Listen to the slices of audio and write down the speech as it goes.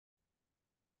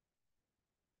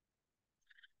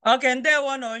Okay,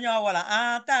 ndewo na onye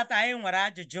ọwụla. Tata anyị nwere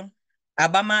ajụjụ.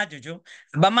 Agbamajụjụ.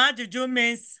 Agbamajụjụ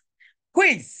means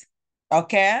quiz.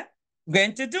 Okay?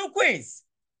 Going to do quiz.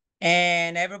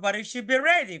 And everybody should be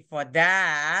ready for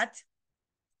that.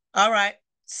 All right.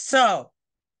 So,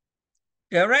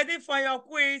 you're ready for your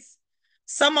quiz?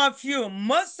 Some of you,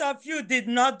 most of you did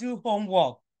not do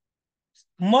homework.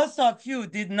 Most of you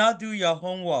did not do your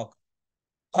homework.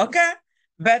 Okay?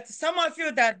 But some of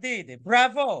you that did,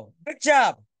 bravo. Good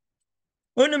job.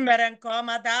 Unu mere nke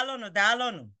ọma, daalụnụ,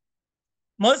 daalụnụ.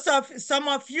 Some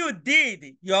of you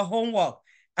did your homework,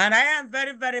 and I am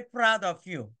very, very proud of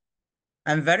you.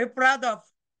 I'm very proud of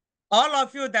all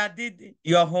of you that did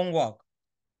your homework.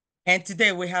 And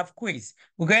today we have quiz.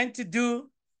 We're going to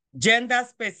do gender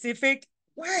specific.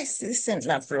 Why is this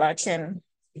not flashing?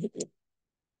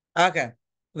 Okay,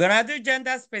 we're gonna do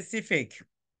gender specific.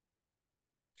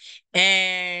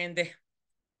 And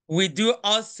we do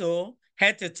also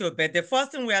head to toe, but the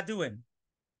first thing we are doing,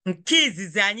 kids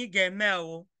is head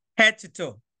to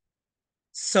toe.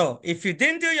 So if you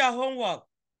didn't do your homework,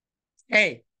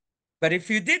 hey, but if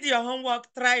you did your homework,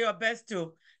 try your best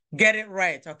to get it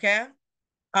right, okay?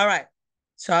 All right.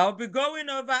 So I'll be going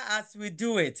over as we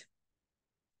do it,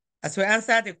 as we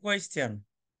answer the question.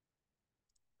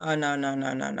 Oh, no, no,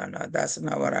 no, no, no, no. That's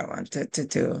not what I wanted to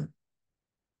do.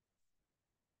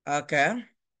 Okay.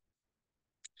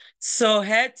 So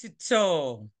head to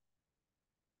toe.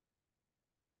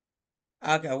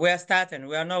 Okay, we're starting.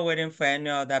 We are not waiting for any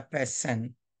other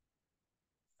person.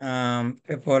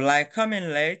 People like coming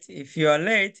late. If you're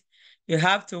late, you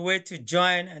have to wait to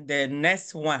join the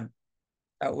next one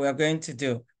that we're going to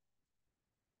do.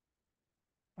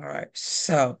 All right,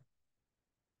 so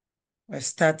we're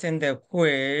starting the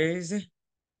quiz.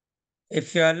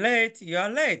 If you're late, you're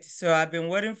late. So I've been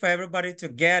waiting for everybody to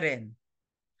get in.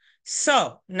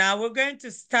 So now we're going to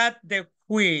start the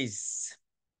quiz.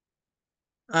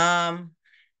 We're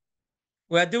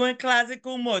doing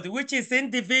classical mode, which is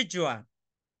individual.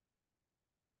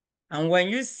 And when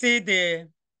you see the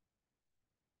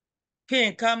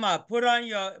pin come up, put in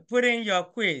your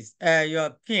quiz,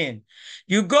 your pin.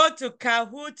 You go to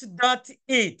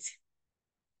kahoot.it,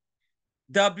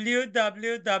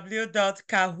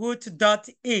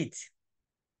 www.kahoot.it,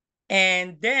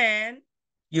 and then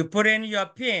you put in your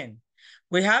pin.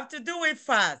 We have to do it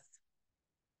fast.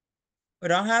 We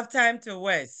don't have time to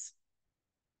waste.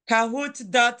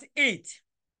 Kahoot.it.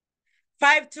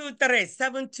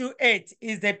 523-728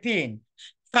 is the pin.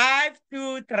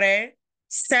 523-728.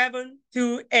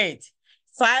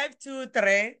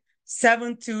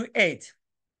 523-728.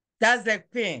 That's the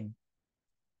pin.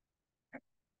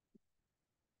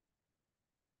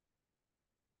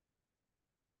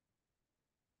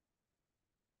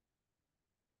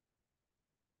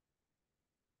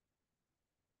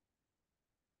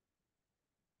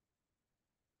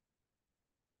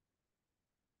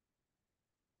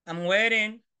 I'm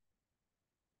waiting.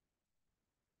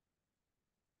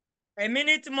 A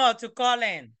minute more to call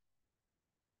in.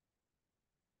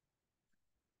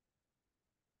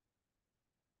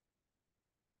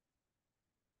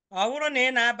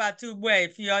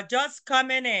 If you're just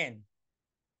coming in,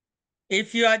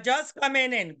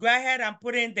 go ahead and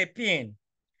put in the pin.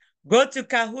 Go to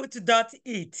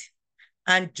kahoot.it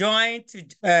and join to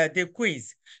the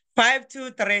quiz.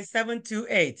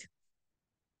 523-728.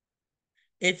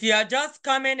 If you are just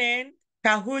coming in,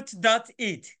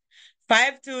 kahoot.it.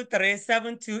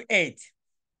 523-728.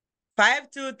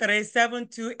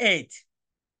 523-728.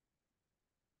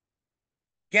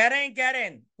 Get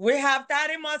in. We have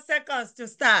 30 more seconds to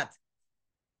start.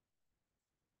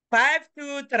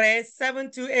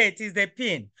 523-728 is the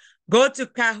pin. Go to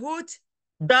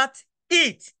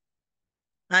kahoot.it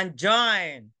and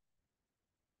join.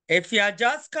 If you are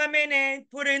just coming in,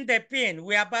 put in the pin.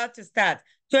 We're about to start.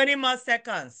 20 more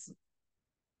seconds.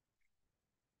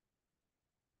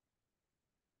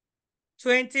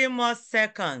 20 more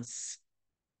seconds.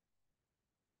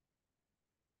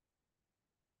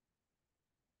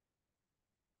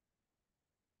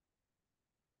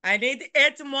 I need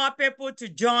 8 more people to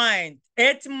join.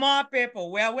 8 more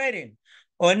people. We are waiting.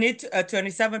 Only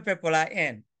 27 people are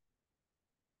in.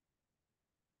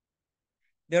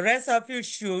 The rest of you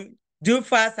should do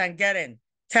fast and get in.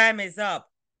 Time is up.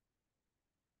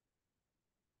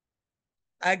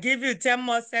 I'll give you 10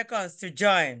 more seconds to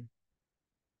join.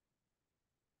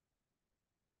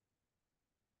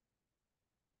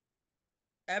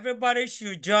 Everybody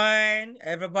should join.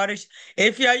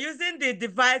 If you're using the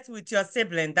device with your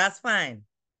sibling, that's fine.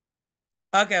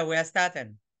 Okay, we are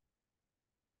starting.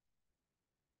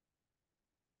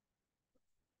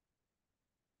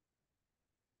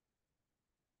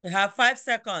 You have 5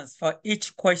 seconds for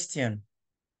each question.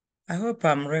 I hope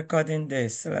I'm recording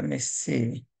this. Let me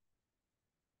see.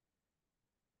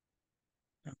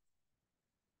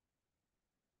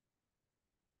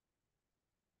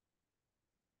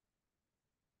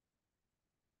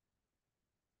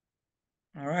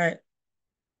 All right.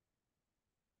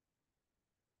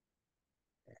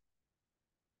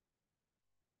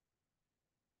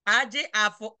 Aji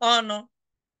afụ ọnụ.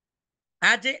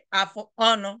 Aji afụ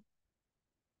ọnụ.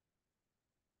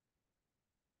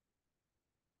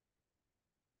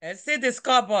 Let's see the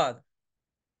scoreboard.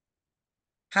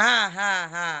 Ha, ha,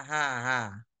 ha, ha,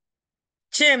 ha.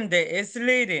 Chimde is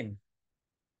leading.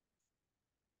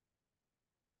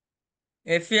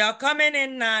 If you are coming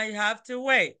in now, you have to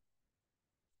wait.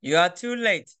 You are too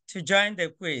late to join the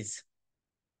quiz.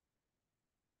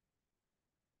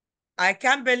 I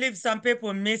can't believe some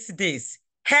people miss this.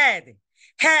 Head,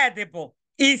 headable,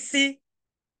 easy.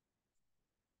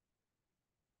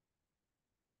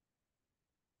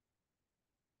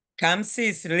 Kamsi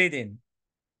is leading.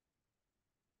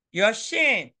 Your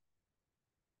shin.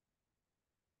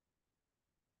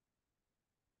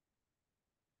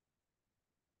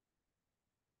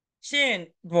 Chin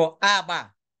bụ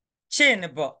agba. Chin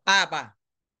bụ agba.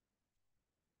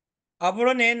 Ọ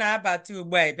bụrụ na ị na-abata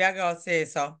ugbu a, ị bịaghị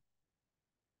ọsịsọ.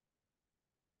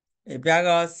 Ị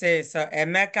bịaghị ọsịsọ.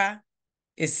 Emeka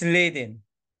is leading.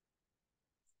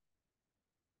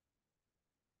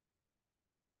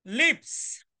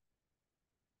 Lips.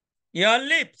 Your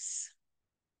lips.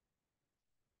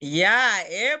 Ya,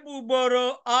 egbugboro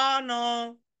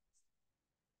ọnụ.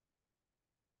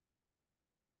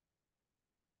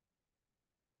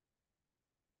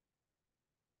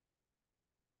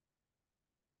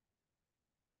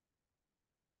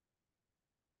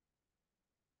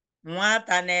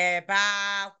 Nwata na-ebe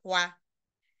akwa.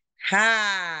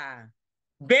 Ha.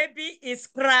 Baby is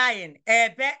crying.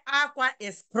 Ebe akwa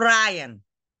is crying.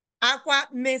 Aqua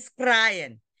means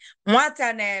crying.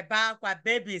 Nwata na-ebe akwa,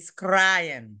 baby is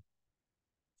crying.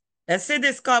 Let's see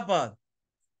the scoreboard.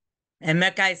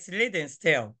 Emeka is leading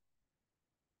still.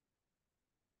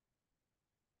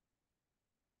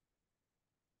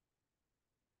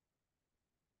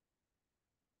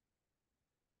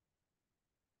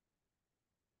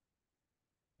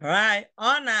 Right?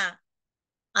 Ọ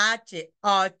na-achị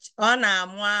ọchị, ọ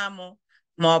na-amụ amụ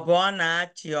maọbụ ọ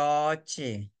na-achị ọchị.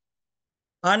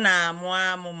 Ọ na-amụ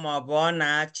amụ maọbụ ọ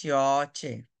na-achị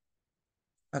ọchị.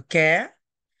 Okay?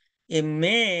 It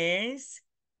means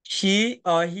she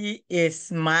or he is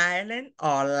smiling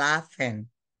or laughing.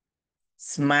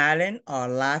 Smiling or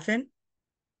laughing.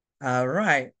 All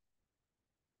right.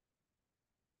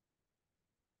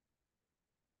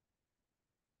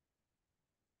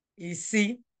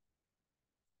 Isi.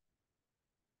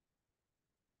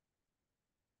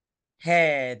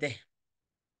 Head.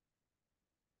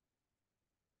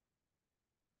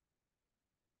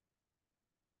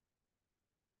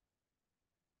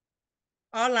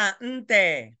 Ọla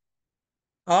ntị.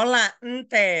 Ọla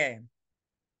ntị.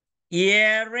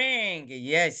 Earring.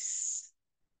 Yes.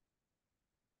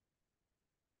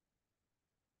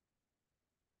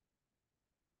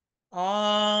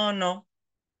 Ọnụ.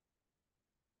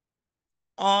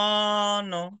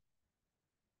 Ọnụ.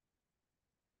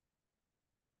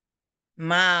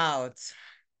 Mouth.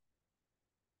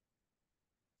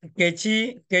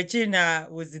 Nkechi na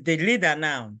was the leader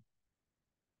now.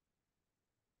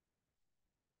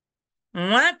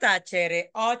 Nwata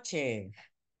chere ọchị.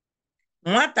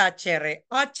 Nwata chere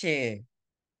ọchị.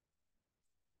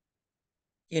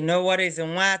 You know what is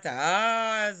nwata?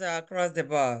 Oh, it's across the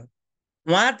board.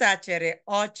 Nwata chere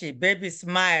ọchị. Baby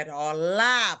smiled or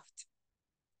laughed.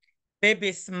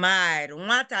 Baby smiled.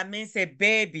 Nwata means a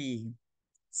baby.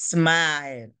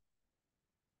 Smile.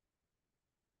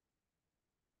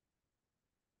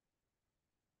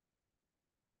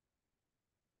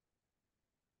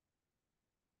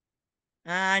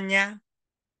 Anya.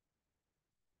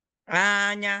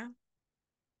 Anya.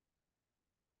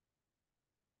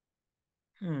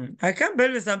 I can't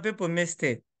believe some people missed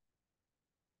it.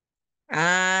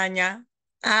 Anya.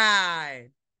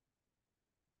 Eye.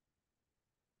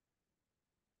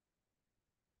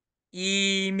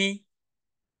 Imi.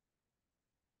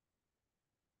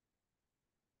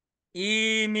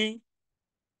 Imi.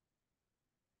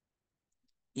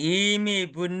 Imi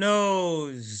bụ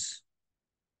nose.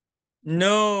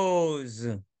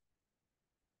 Nose.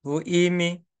 Bụ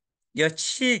imi. Your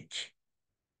cheek.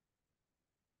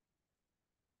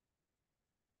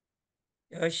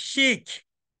 Your cheek.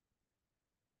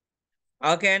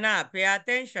 Okay, now pay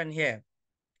attention here.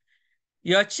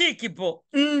 Your cheek bụ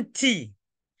ntị.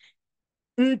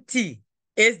 Ntị.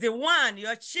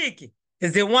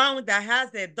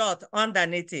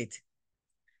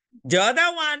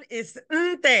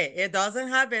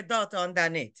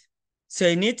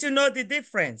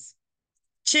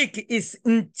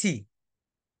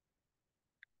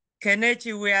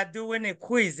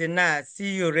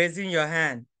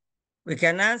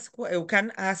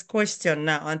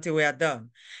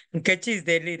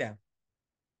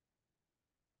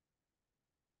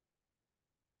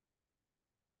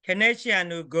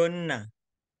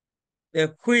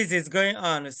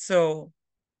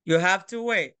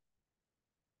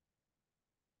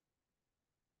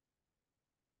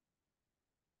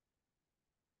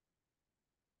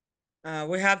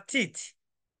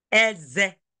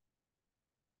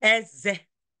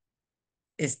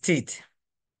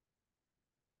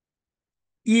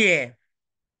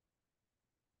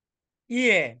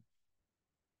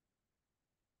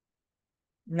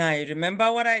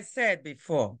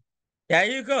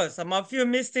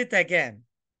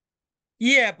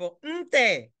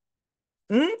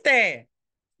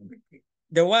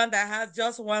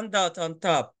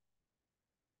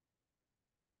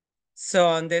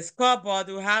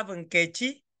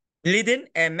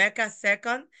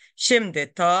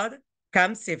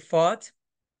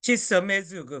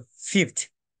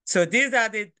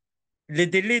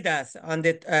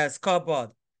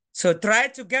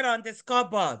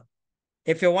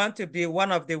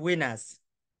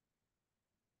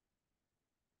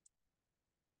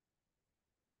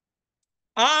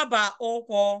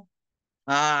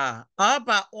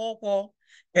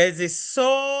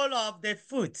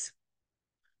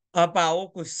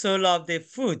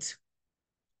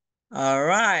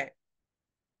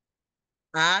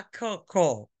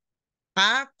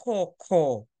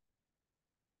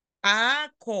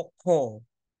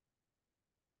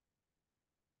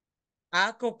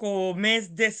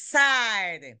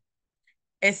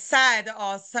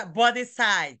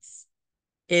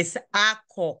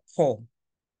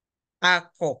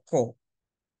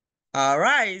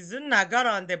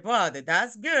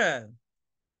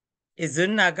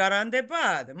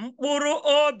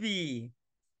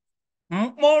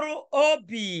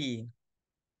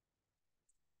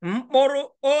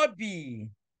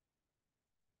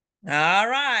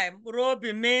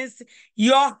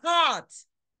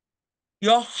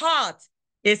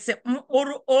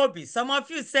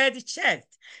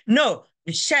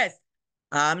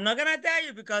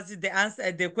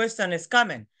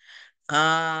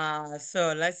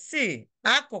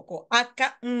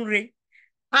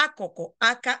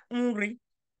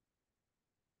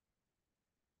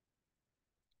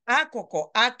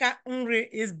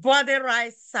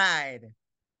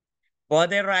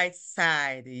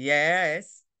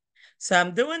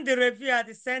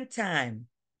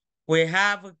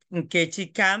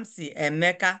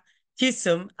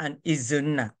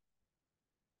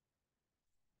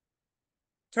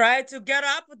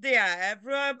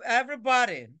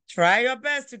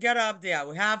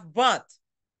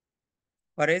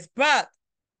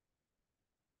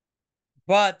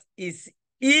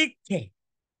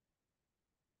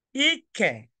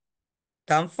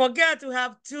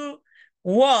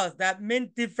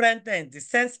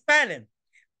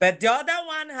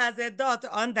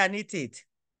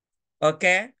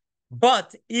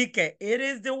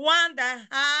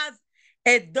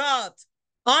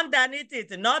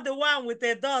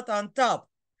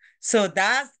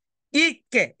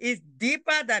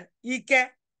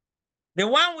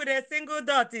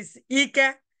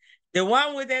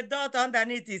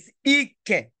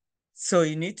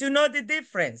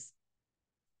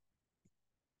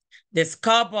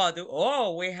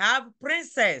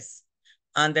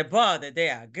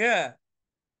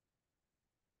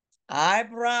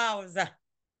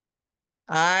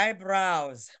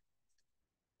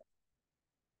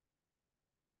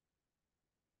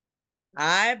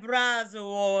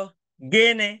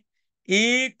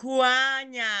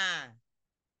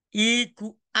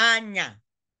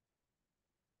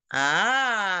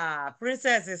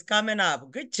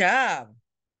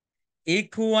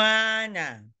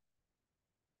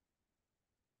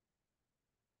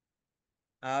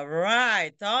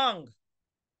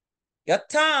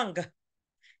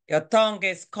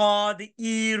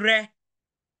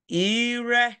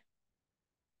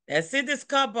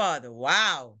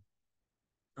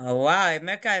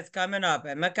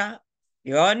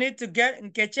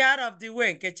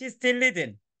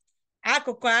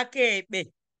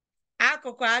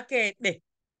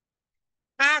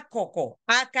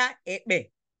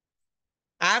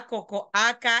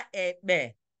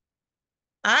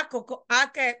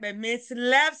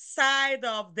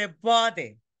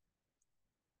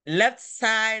 left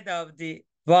side of the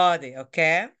body,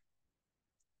 okay?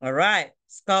 All right,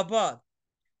 scoreboard.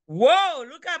 Whoa,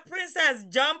 look at Princess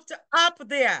jumped up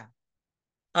there.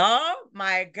 Oh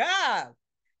my God.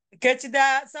 Catch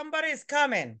that, somebody is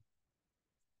coming.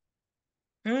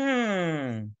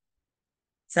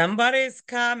 Somebody is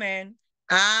coming.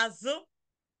 Azu,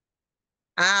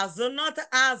 Azu, not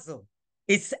Azu.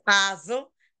 It's Azu.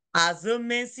 Azu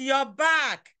means your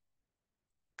back.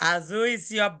 Azu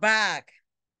is your back.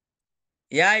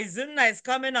 Yeah, Izuna is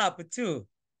coming up too.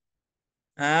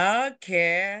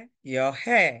 Okay, your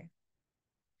hair.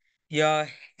 Your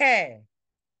hair.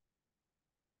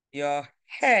 Your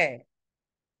hair.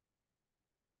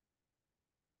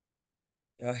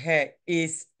 Your hair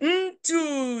is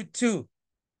mtutu.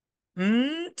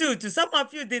 Mtutu. Some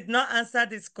of you did not answer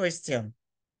this question.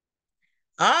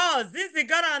 Oh, Zizi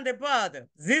got on the board.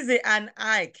 Zizi and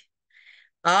Ike.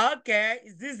 Okay,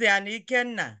 Zizi and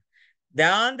Ikenna.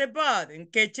 They're on the board.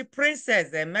 Nkechi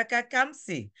Princess, Emeka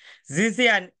Kamsi, Zizi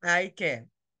and Ike.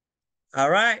 All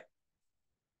right.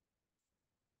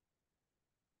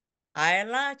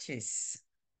 Eyelashes.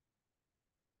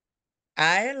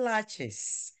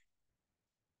 Eyelashes.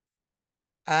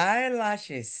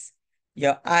 Eyelashes.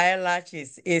 Your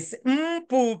eyelashes is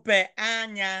mpupe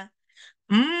anya.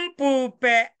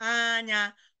 Mpupe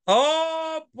anya.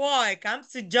 Oh boy,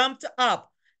 Kamsi jumped up.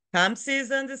 Kamsi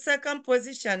is in the second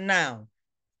position now.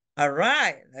 All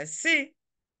right, let's see.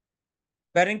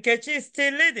 But Nkechi is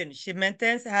still leading. She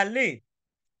maintains her lead.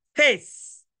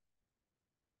 Face.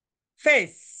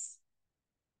 Face.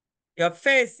 Your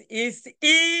face is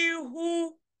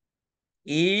Ihu.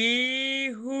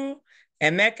 Ihu.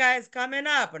 Emeka is coming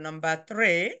up, number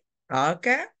 3.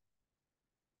 Okay.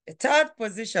 The third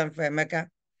position for Emeka.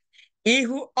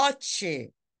 Ihu Ochi.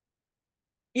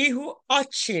 Ihu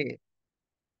Ochi.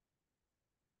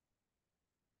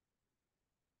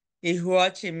 Ihu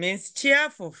Ochi means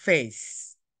cheerful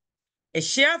face. A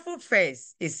cheerful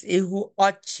face is Ihu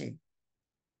Ochi.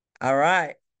 All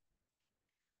right.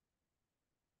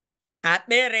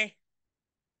 Akpere.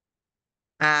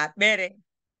 Akpere.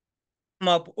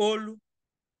 Maọbụ olu.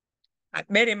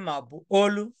 Akpere maọbụ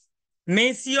olu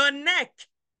means your neck.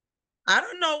 I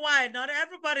don't know why not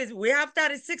everybody. We have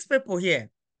 36 people here.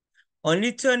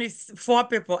 Only 24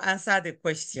 people answered the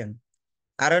question.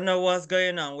 I don't know what's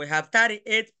going on. We have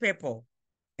 38 people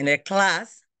in a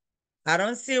class. I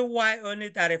don't see why only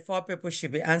 34 people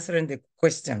should be answering the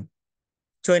question.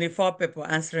 24 people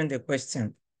answering the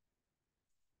question.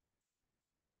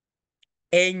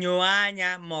 Enyo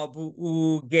anya maọbụ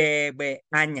ugegbe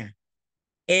anya.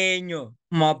 Enyo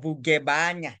maọbụ ugegbe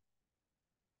anya.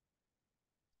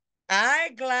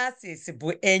 Eyeglasses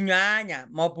bụ enyo anya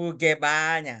maọbụ ugegbe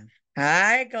anya.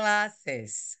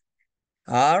 Eyeglasses.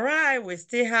 All right, we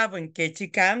still have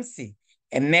Nkechi Kamsi,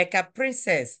 Emeka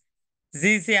Princess,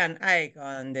 Zizi and Ike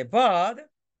on the board.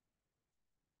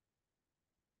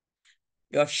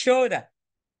 Your shoulder.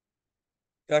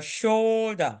 Your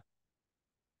shoulder.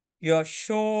 Your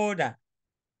shoulder.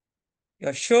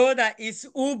 Your shoulder is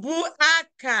Ubu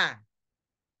Aka.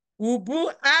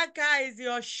 Ubu Aka is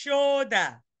your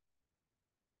shoulder.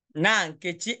 Now,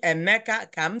 Nkechi,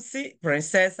 Emeka, Kamsi,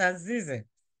 Princess, and Zizi.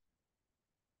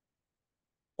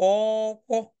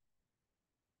 Oko.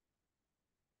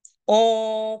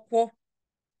 Oko.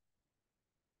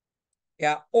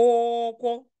 Yeah,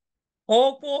 oko.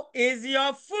 Oko is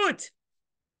your foot.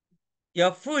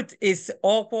 Your foot is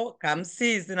oko.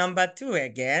 Kamsi is number 2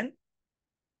 again.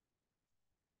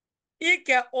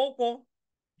 Ike oko.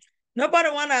 Nobody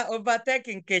wanna overtake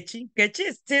Nkechi. Nkechi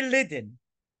is still leading.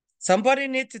 Somebody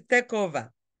need to take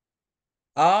over.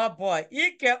 Oh boy.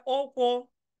 Ike oko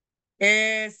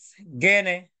is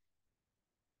Gene.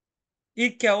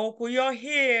 Ike oko, your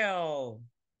heel.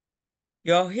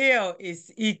 Your heel is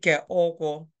Ike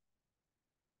oko.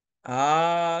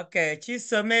 Okay,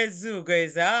 Chisomezugo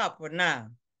is up now.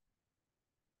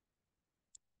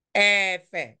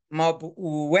 Efe maọbụ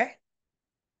uwe.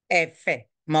 Efe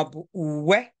maọbụ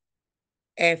uwe.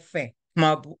 Efe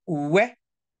maọbụ uwe.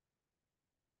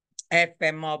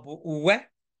 Efe maọbụ uwe.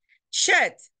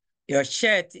 Shirt. Your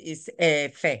shirt is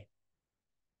efe.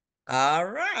 All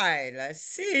right, let's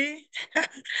see.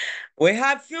 We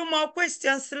have few more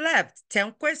questions left.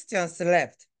 10 questions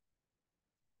left.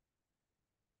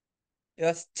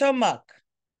 Your stomach.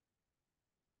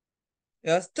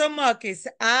 Your stomach is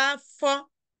afọ.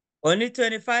 Only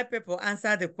 25 people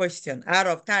answered the question out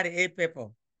of 38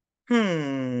 people.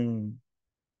 The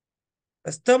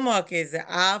stomach is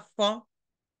afọ,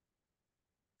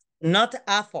 not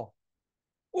afọ.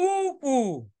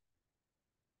 Ukwu.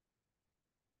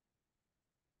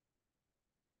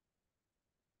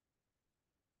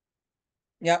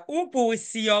 Yeah, uku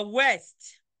is your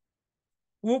west.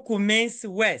 Uku means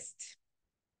west.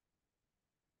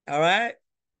 All right.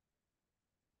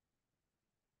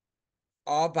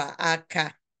 Oba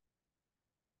aka.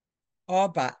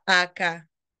 Oba aka.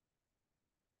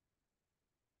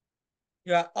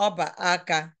 Your oba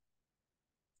aka.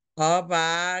 Oba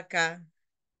aka.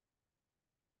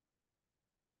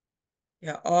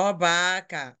 Your oba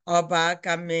aka. Oba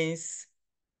aka means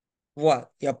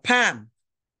what? Your palm.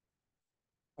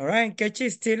 All right. Nkechi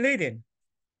is still leading.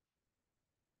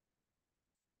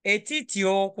 Etiti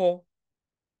ụkwụ.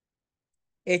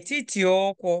 Etiti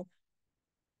ụkwụ.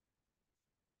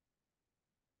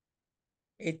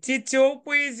 Etiti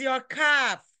ụkwụ is your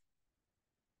calf.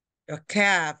 Your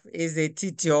calf is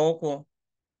etiti ụkwụ.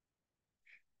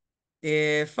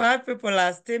 The five people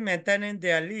are still maintaining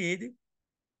their lead.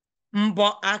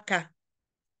 Mbọ aka.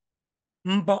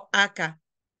 Mbọ aka.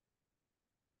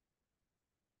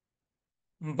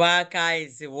 Mbọ aka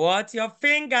is what? Your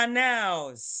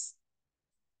fingernails.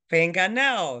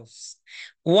 Fingernails.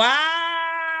 Wow,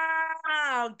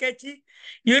 Kechi.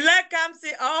 You like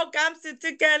Kamsi? Oh, Kamsi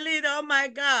took a lead. Oh my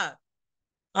God.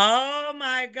 Oh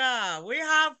my God. We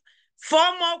have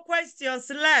 4 more questions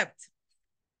left.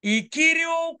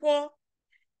 Ikirioko.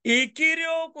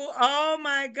 Ikirioko. Oh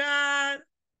my God.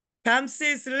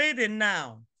 Kamsi is leading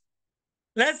now.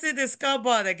 Let's see the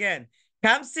scoreboard again.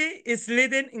 Kamsi is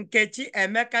leading Nkechi,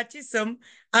 Emeka, Chisom,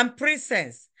 and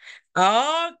Princess.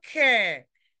 Okay.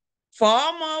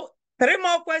 3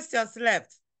 more questions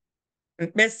left.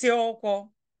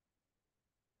 Mkpesioko.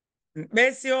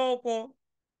 Mkpesioko.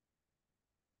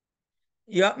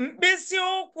 Your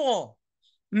Mkpesioko.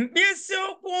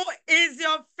 Mkpesioko is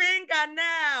your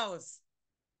fingernails.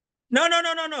 No.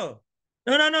 No.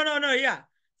 Yeah.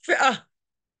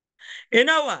 You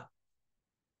know what?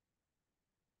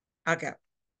 Okay.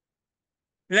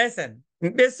 Listen.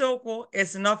 Mkpesioko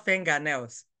is not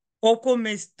fingernails. Oko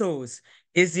means toes.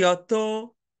 Is your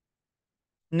toe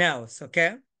nails,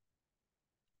 okay?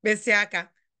 Mkpesiaka.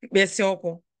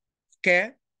 Mkpesioko.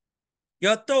 Okay?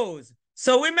 Your toes.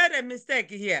 So we made a mistake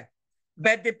here.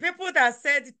 But the people that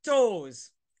said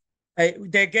toes,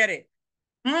 they get it.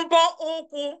 Mbo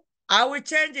uku, I will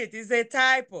change it. It's a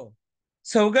typo.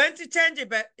 So we're going to change it.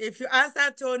 But if you answer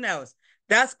toenails,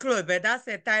 that's close, but that's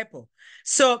a typo.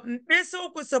 So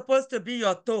Besuku is supposed to be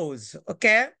your toes,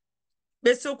 okay?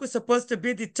 Besuku is supposed to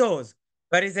be the toes,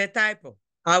 but it's a typo.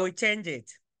 I will change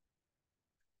it.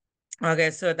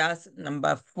 Okay, so that's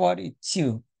number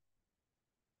 42.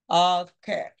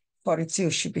 Okay, 42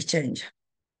 should be changed.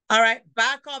 All right,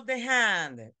 back of the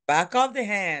hand. Back of the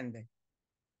hand.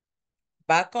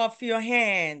 Back of your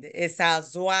hand is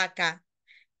Azuaka.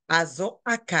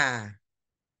 Azuaka.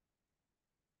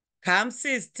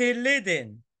 Kamsi is still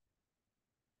leading.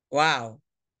 Wow.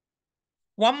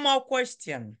 One more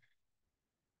question.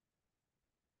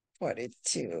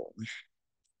 42.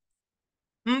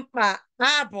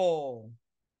 Mpa-abo.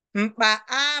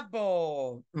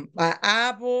 Mpa-abo.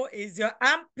 Mpa-abo is your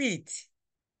armpit.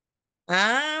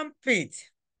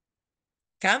 Armpit.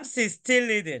 Kamsi is still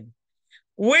leading.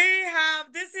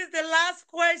 This is the last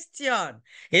question.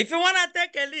 If you want to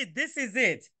take a lead, this is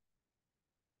it.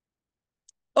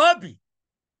 Obi.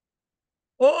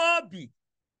 Obi.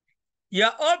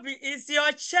 Your obi is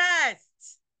your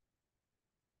chest.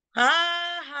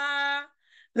 Ha.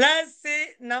 Let's see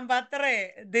number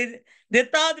 3. The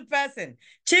third person.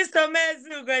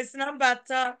 Chistomezugo is number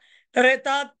 3.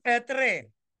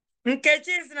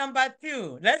 Nkechi is number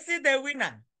 2. Let's see the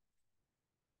winner.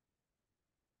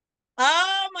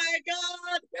 Oh my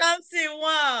God, Kamsi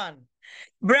won.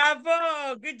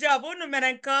 Bravo. Good job.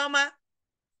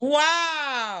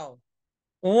 Wow.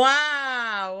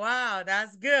 Wow.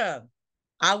 That's good.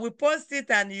 I will post it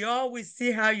and you all will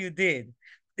see how you did.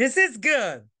 This is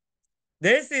good.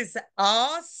 This is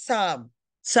awesome.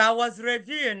 So I was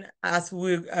reviewing as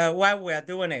while we are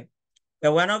doing it,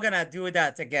 but we're not gonna do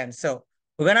that again. So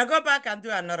we're gonna go back and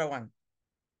do another one.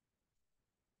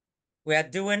 We are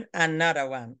doing another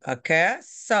one. Okay,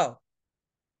 so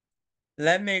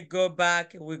let me go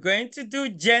back. We're going to do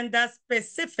gender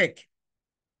specific.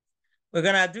 We're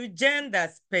gonna do gender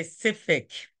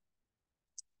specific.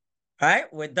 All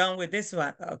right, we're done with this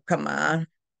one. Oh, come on.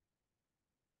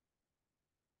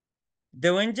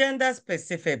 Doing gender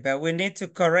specific, but we need to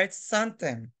correct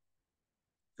something.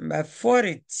 Number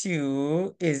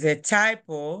 42 is a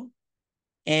typo.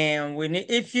 And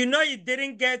if you know you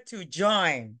didn't get to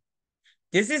join,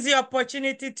 this is the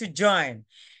opportunity to join.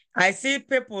 I see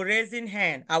people raising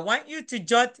hand. I want you to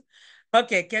jot.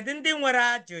 Okay,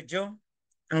 Jojo.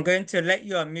 I'm going to let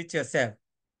you unmute yourself.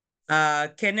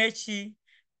 Keneshi,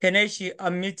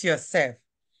 unmute yourself.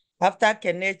 After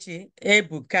Kenichi,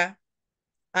 Ebuka.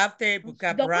 After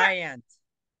Ebuka, The Bryant.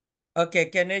 Okay,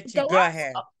 Kenichi, the go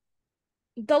ahead.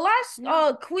 the last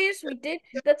quiz we did,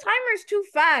 the timer's too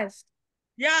fast.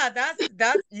 Yeah, that's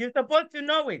you're supposed to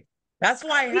know it. That's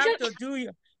why I have to Because do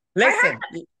your I listen.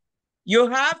 have You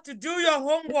have to do your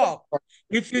homework.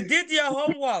 If you did your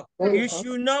homework, you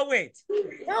should know it.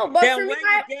 no, but for Then me, when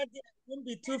you get there, it won't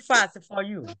be too fast for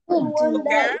you.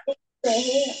 Okay?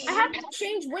 I have to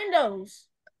change windows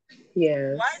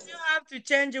Yes. Why do you have to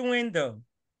change a window?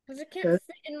 because it can't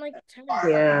fit in like the tabs.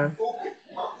 Yeah.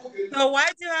 So why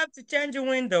do you have to change a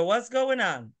window? What's going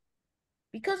on?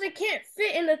 Because it can't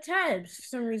fit in the tabs for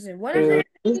some reason. Whenever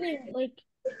it's getting like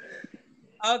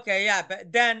Okay, yeah,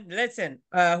 but then listen,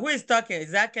 who is talking?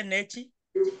 Is that Kenichi?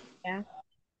 yeah.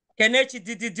 Kenichi,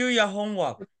 did you do your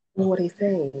homework? What he's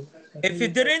saying. If you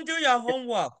didn't do your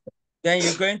homework, then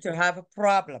you're going to have a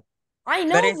problem. I But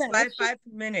know it's that. five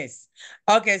minutes.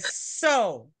 Okay,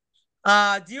 so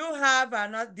do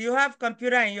you have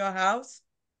computer in your house?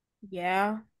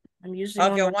 Yeah, I'm using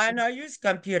one Okay, right why now. not use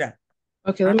computer?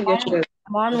 Okay, let me get you.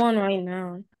 I'm on one right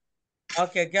now.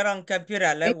 Okay, get on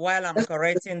computer. While I'm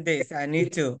correcting this, I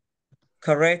need to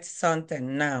correct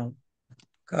something now.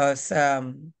 Because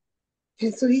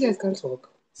Okay, so you guys can talk.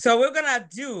 so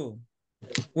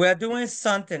we're doing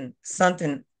something.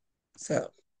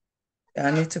 So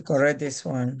I need to correct this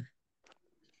one.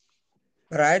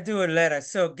 But I do it later.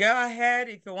 So go ahead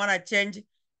if you want to change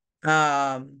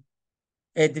um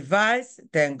a device,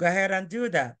 then go ahead and do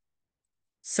that.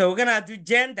 So we're gonna do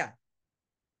gender.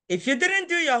 If you didn't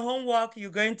do your homework, you're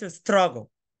going to struggle.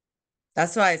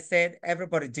 That's why I said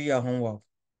everybody do your homework.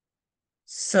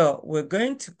 So we're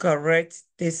going to correct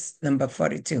this number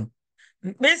 42.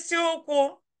 Mr.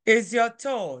 Oko is your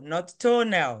toe, not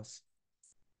toenails.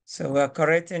 So we're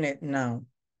correcting it now.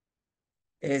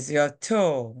 Is your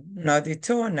toe, not the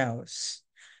toenails.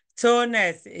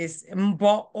 Toenails is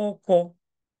mbo oko.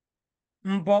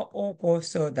 Mbo oko,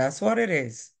 so that's what it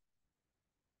is.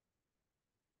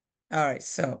 All right,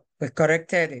 so we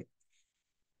corrected it.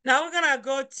 Now we're gonna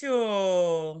go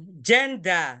to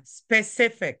gender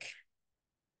specific.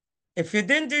 If you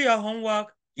didn't do your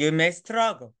homework, you may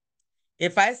struggle.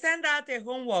 If I send out a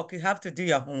homework, you have to do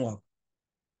your homework.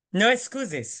 No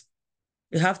excuses.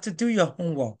 You have to do your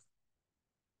homework.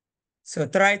 So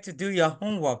try to do your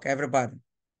homework, everybody.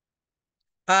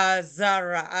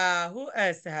 Zara, who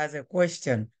else has a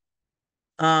question?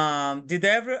 Did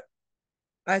ever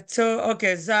I told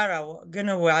okay, Zara,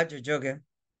 gonna watch your jogging.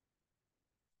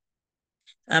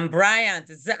 And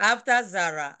Bryant, after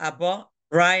Zara, about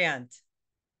Bryant.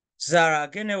 Zara,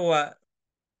 gonna what?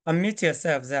 Unmute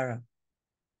yourself, Zara.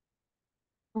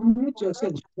 Unmute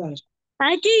yourself.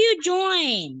 How do you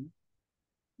join?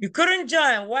 You couldn't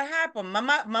join. What happened?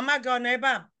 Mama go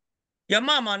neighbor. Your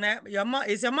mom on there. Your mom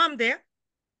is your mom there?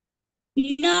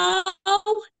 No.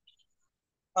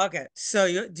 Okay.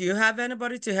 So do you have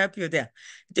anybody to help you there?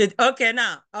 Okay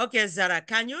now. Okay, Zara,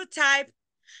 can you type?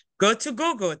 Go to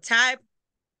Google, type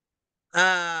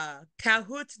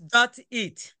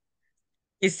Kahoot.it.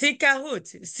 You see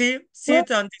Kahoot? See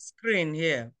it on the screen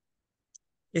here.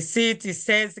 You see it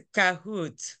says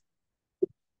Kahoot.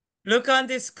 Look on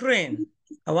the screen.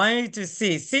 I want you to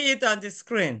see it on the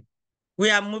screen. We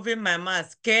are moving my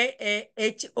mouse, Kahoot.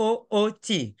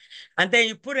 And then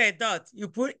you put a dot, you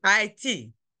put IT.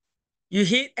 You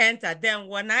hit enter. Then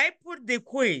when I put the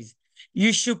quiz,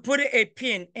 you should put a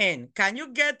pin in. Can you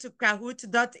get to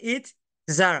Kahoot.it,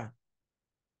 Zara?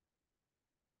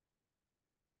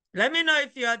 Let me know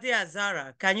if you're there,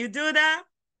 Zara. Can you do that?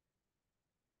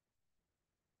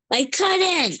 I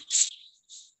couldn't.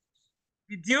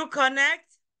 Did you connect?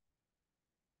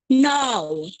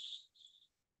 No.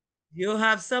 You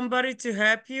have somebody to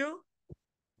help you?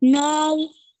 No.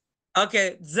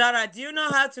 Okay, Zara, do you know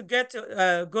how to get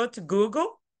to go to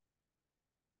Google?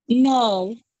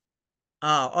 No.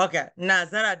 Oh, okay. Now,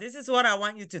 Zara, this is what I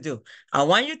want you to do. I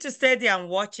want you to stay there and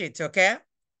watch it, okay?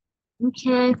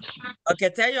 Okay. Okay,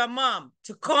 tell your mom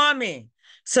to call me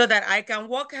so that I can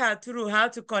walk her through how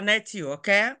to connect you,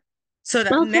 okay? So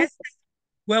that Okay. next time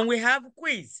when we have a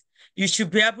quiz, you should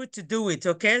be able to do it,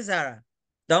 okay, Zara?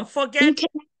 Don't forget Okay.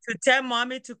 to tell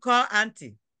mommy to call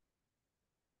auntie.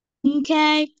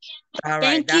 Okay. All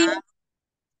right, Thank you.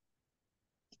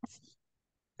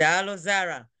 Dalo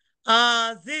Zara.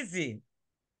 Zizi,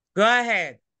 go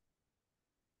ahead.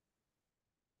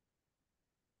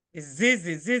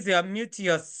 Zizi, unmute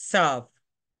yourself.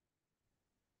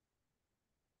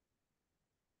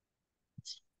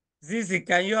 Zizi,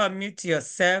 can you unmute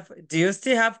yourself? Do you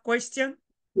still have question?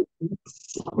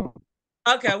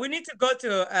 Okay, we need to go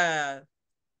to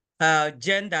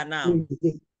gender now.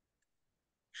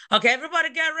 Okay,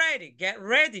 everybody get ready. Get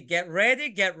ready, get ready,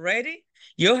 get ready.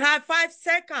 You have 5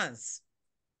 seconds.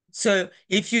 So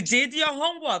if you did your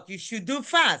homework, you should do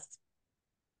fast.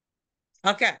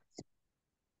 Okay.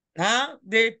 Now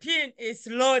the pin is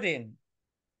loading.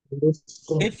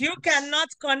 If you cannot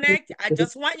connect, I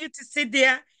just want you to sit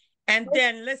there and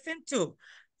then listen to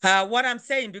what I'm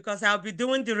saying, because I'll be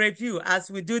doing the review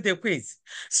as we do the quiz.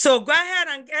 So go ahead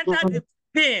and enter the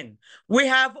pin. We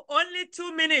have only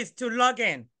 2 minutes to log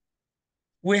in.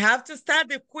 We have to start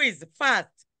the quiz fast.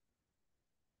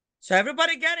 So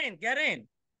everybody get in, get in.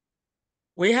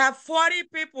 We have 40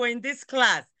 people in this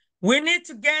class. We need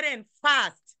to get in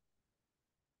fast.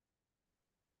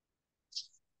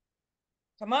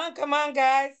 Come on,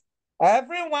 guys.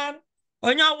 Everyone.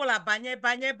 Onyawola banye,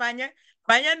 banye, banye.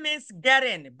 Banye means get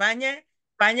in.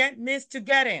 Banye means to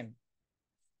get in.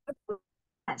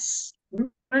 Press.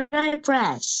 Where did I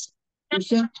press?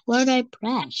 Where did I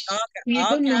press? Okay,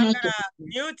 I'm gonna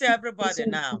mute everybody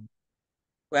now.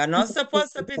 We are not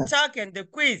supposed to be talking. The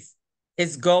quiz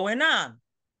is going on.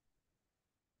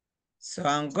 So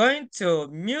I'm going to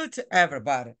mute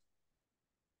everybody.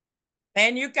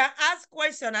 And you can ask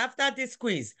questions after this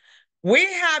quiz.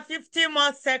 We have 15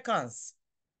 more seconds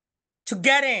to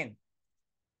get in.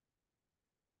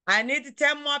 I need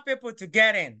 10 more people to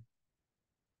get in.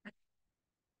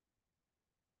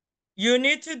 You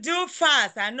need to do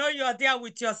fast. I know you're there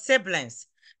with your siblings,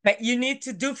 but you need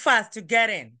to do fast to get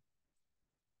in.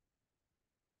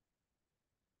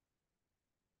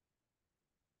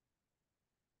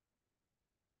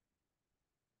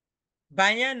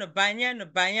 Banyano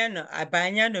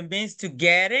means to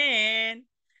get in.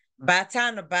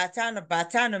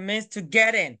 Batano means to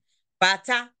get in.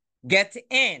 Bata, get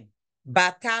in.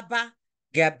 Bataba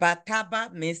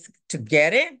means to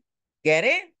get in. Get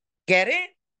in, get in.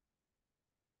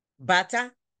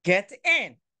 Bata, get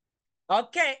in.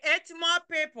 Okay, 8 more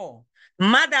people.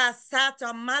 Mada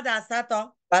Sato,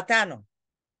 Batano.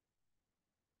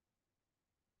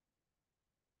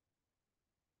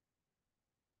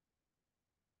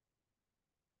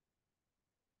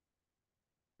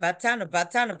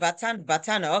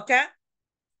 Batano, okay?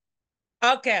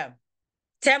 Okay,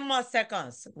 10 more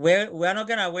seconds. We're not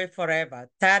gonna wait forever.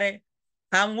 30.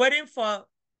 I'm waiting for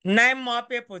 9 more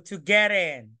people to get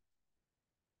in.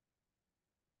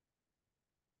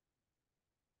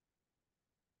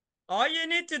 All you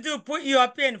need to do, put your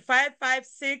pin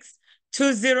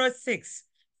 556-206.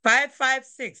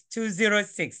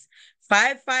 556-206.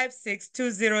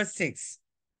 556-206.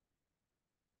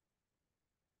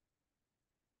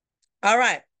 All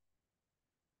right.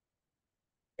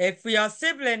 If your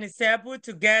sibling is able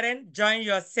to get in, join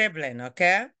your sibling,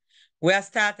 okay? We're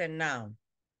starting now.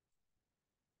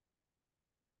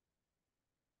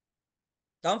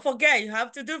 Don't forget, you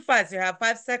have to do fast. You have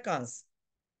 5 seconds.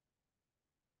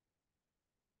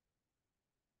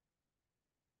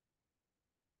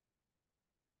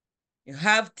 You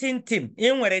have tintim.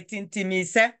 In where a tintim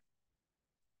is,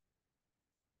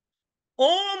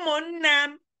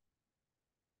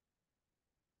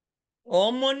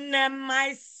 Omunam,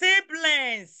 my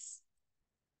siblings.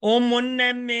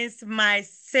 Omunam means my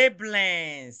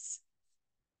siblings.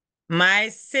 My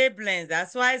siblings.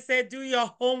 That's why I said do your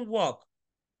homework.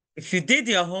 If you did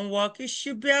your homework, you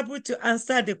should be able to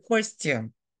answer the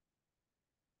question.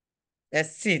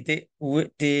 Let's see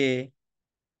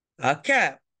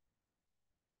okay.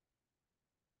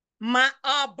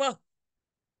 Ma'ab.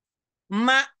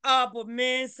 Ma'ab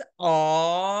means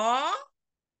oh.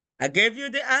 I gave you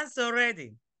the answer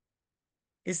already.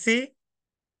 You see?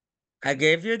 I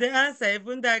gave you the answer.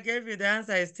 Even though I gave you the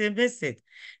answer, I still miss it.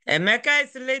 Emeka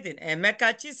is leading.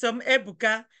 Emeka, Chisom,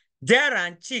 Ebuka, Dara,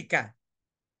 and Chika.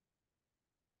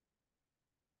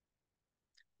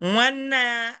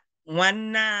 Nwanne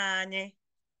anyị.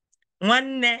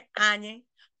 Nwanne anyị.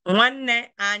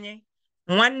 Nwanne anyị.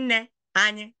 Nwanne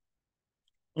anyị.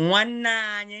 Nwanne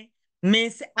anyị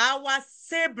means our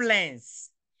siblings.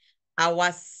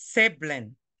 Our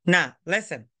sibling. Now,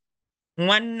 listen.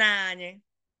 Nwanne anyị.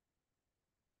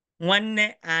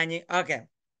 Nwanne anyị. Okay.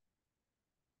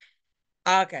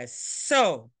 Okay,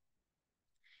 so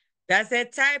there's a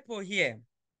typo here.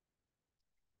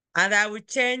 And I will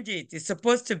change it. It's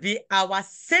supposed to be our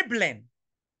sibling,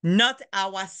 not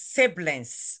our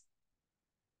siblings.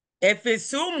 If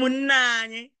it's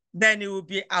umunani, then it will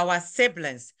be our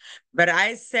siblings. But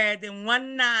I said in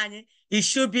one nani, it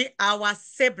should be our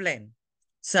sibling.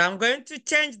 So I'm going to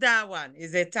change that one.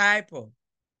 It's a typo.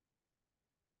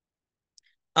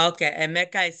 Okay,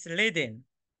 Emeka is leading.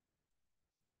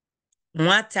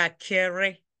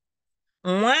 Nwatakịrị.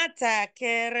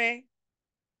 Nwatakịrị.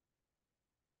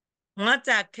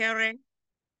 Nwatakịrị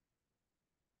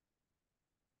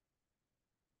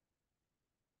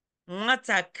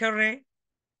Nwatakịrị,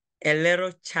 a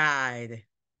little child.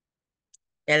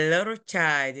 A little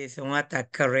child is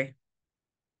nwatakịrị.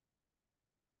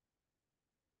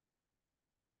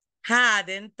 Ha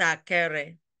dị ntakịrị.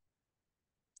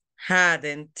 Ha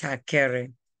dị ntakịrị.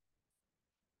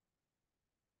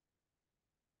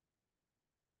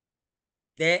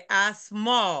 They are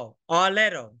small or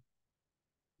little.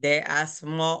 They are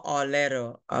small or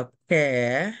little.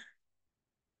 Okay.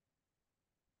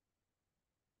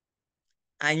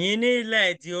 Anyị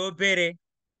niile dị obere.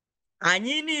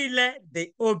 Anyị niile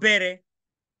dị obere.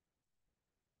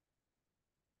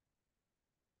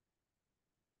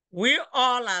 We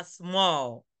all are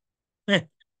small.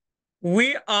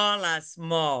 We all are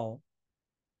small.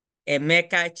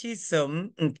 Emeka,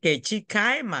 Chisom, Nkechi,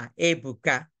 Kaima,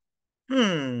 Ebuka.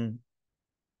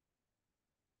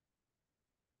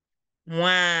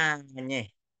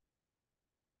 Nwanyị.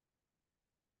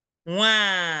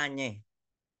 Nwanyị.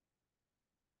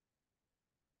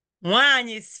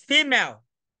 Nwanyị is female.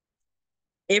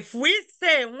 If we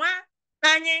say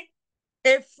nwanyị,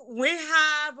 if we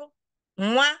have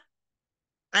nwa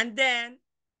and then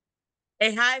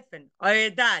a hyphen or a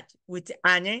dash with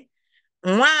anye,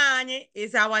 nwanyị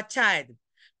is our child.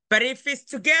 But if it's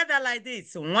together like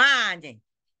this, nwanyị,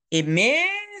 it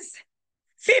means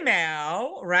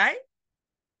female, right?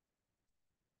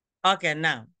 Okay,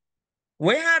 now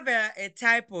we have a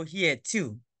typo here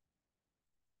too.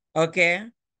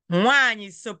 Okay, nwanyị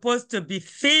is supposed to be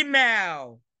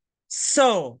female.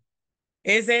 So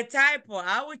it's a typo.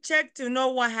 I will check to know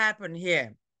what happened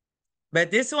here. But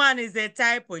this one is a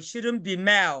typo. It shouldn't be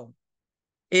male.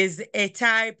 Is a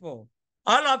typo.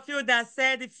 All of you that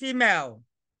said female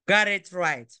got it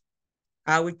right.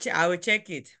 I will check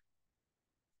it.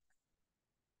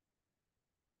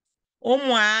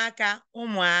 Ụmụaka,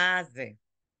 ụmụazị.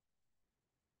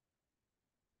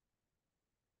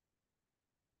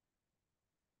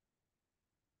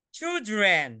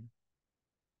 Children.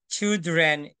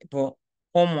 Children bụ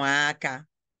ụmụaka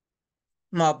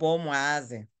ma ọ bụ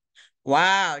ụmụazị.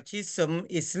 Wow, Chisom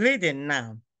is leading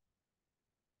now.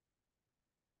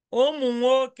 Ụmụ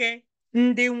nwoke,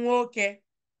 ndị nwoke.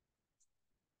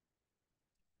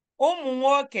 Ụmụ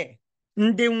nwoke,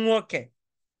 ndị nwoke.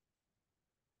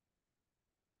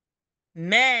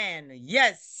 Men,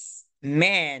 yes,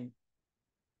 men.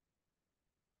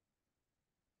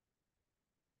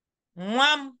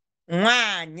 Nwam,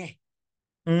 nwanyị.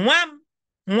 Nwam,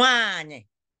 nwanyị.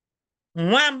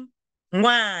 Nwam,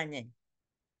 nwanyị.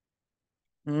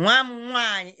 Nwam,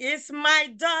 nwanyị is my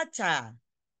daughter.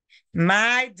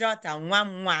 My daughter,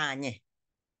 nwam, nwanyị.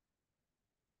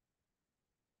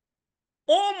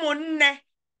 Ụmụnne.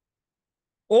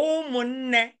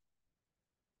 Ụmụnne.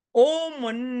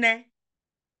 Ụmụnne.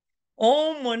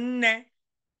 Ụmụnne.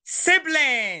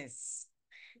 Siblings.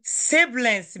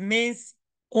 Siblings means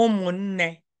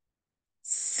ụmụnne.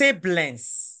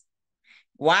 Siblings.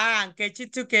 Wow,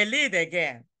 Nkechi took a lead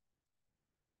again.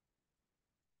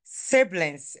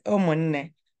 Siblings,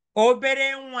 ụmụnne.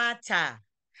 Obere nwata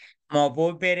ma ọ bụ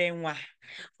obere nwa.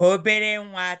 Obere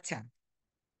nwata.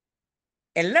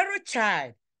 A little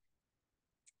child.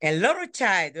 A little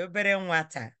child, obere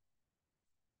nwata.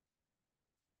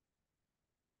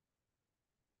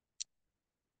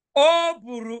 O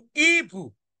buru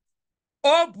ibu.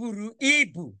 O buru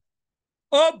ibu.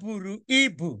 O buru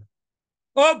ibu.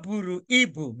 O buru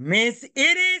ibu means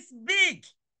it is big.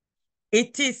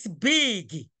 It is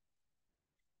big.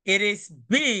 It is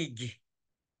big.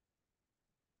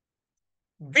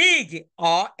 Big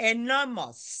or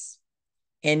enormous.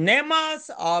 Enormous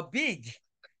or big.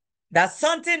 That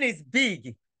something is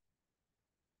big.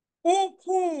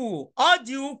 Ukwu. All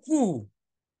the ukwu.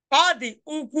 All the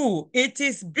ukwu. It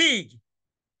is big.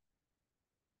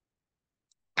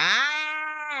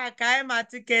 Ah, Kaima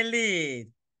took a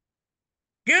lead.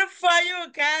 Good for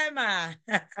you, Kaima.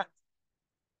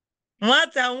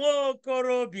 Nwata nwa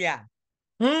okorobịa.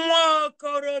 Nwa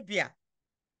okorobịa.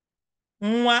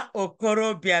 Nwa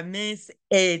okorobịa means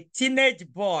a teenage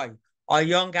boy or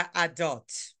younger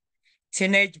adult.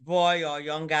 Teenage boy or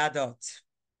younger adult.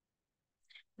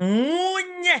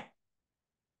 Nwunye.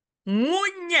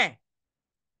 Nwunye.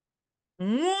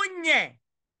 Nwunye.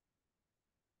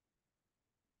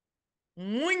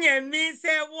 Nwunye means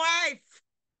a wife.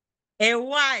 A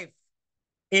wife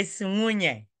is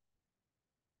nwunye.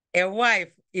 A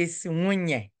wife is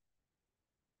nwunye.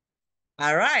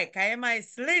 All right, Kaima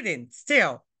is leading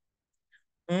still.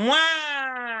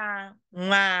 Nwa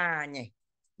nwanyị.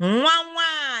 Nwa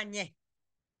nwanyị.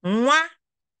 Nwa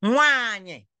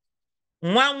nwanyị.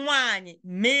 Nwa nwanyị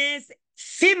means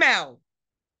female.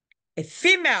 A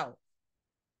female.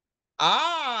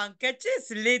 Nkechi's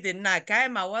leading now.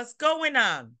 Kaima, what's going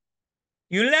on?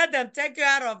 You let them take you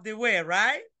out of the way,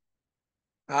 right?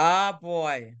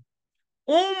 Boy.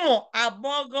 Ụmụ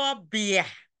agbọghọbịa.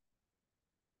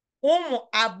 Ụmụ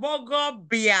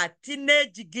agbọghọbịa,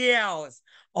 teenage girls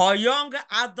or young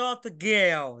adult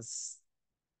girls.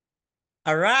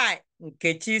 All right.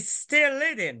 Nkechi's still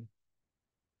leading.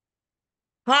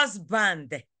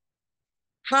 Husband.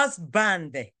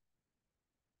 Husband.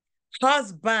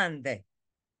 Husband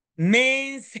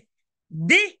means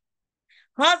the.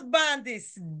 Husband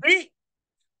is the.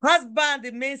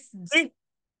 Husband means the.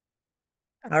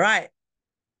 All right.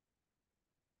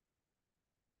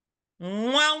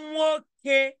 Nwa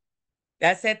nwoke.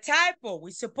 That's a typo.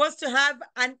 We're supposed to have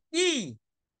an E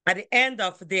at the end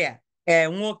of there.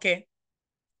 Nwoke.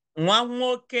 Nwa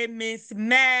nwoke means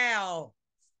male.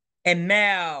 A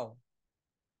male.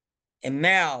 A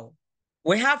male.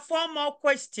 We have 4 more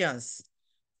questions.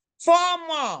 4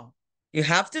 more. You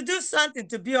have to do something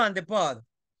to be on the board.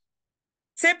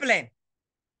 Sibling.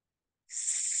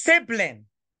 Sibling.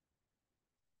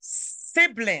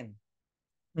 Sibling.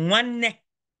 One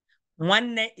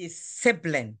is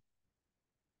sibling.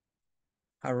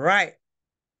 All right.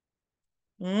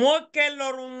 Nwoke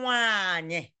lụrụ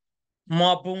nwanyị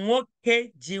maọbụ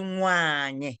nwoke ji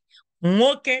nwanyị.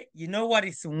 Nwoke, you know what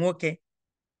is nwoke?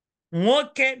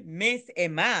 Nwoke means a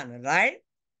man, right?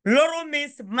 Lụrụ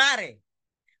means married.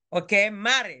 Okay,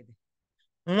 married.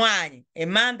 Nwanyị, a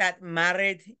man that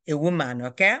married a woman,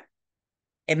 okay?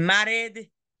 A married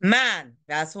man,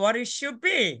 that's what it should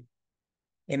be.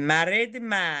 A married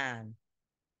man.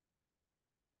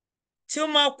 2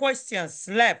 more questions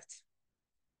left.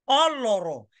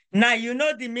 Oloro. Now you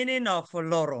know the meaning of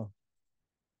loro.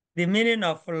 The meaning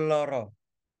of loro.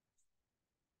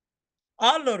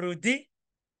 Olorudi.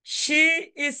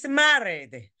 She is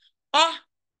married.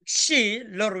 She,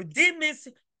 lorudi means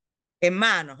a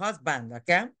man, husband,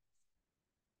 okay?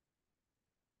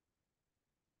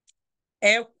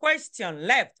 A question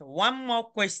left. 1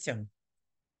 more question.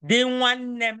 The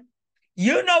one name.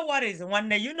 You know what is one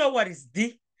name. You know what is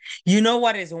the. You know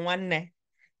what is one name.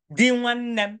 The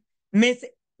one name means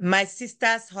my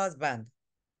sister's husband.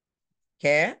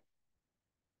 Okay.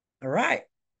 All right.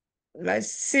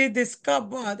 Let's see this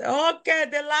cupboard. Okay,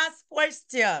 the last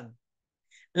question.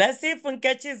 Let's see if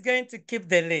Nkechi is going to keep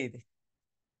the lead.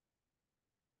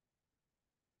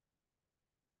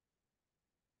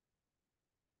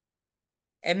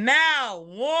 And now,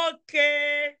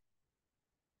 okay.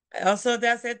 Also,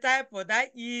 there's a typo. That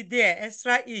E there,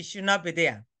 extra E should not be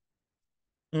there.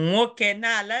 Okay,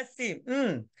 now let's see.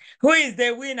 Who is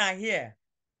the winner here?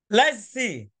 Let's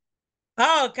see.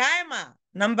 Oh, Kaima,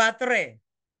 number 3.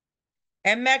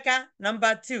 Emeka,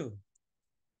 number 2.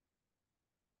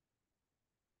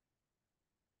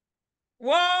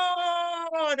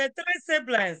 Whoa, the 3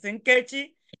 siblings.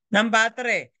 Nkechi, number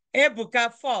 3.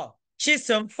 Ebuka, 4.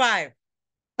 Chisom, 5.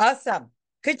 Awesome.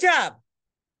 Good job.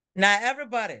 Now,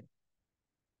 everybody,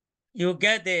 you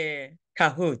get the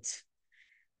Kahoot.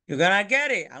 You're going to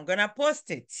get it. I'm going to post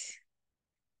it.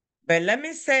 But let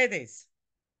me say this.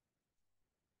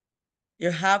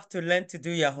 You have to learn to do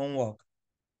your homework.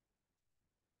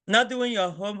 Not doing your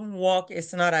homework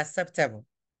is not acceptable.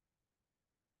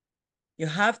 You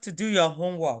have to do your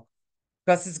homework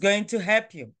because it's going to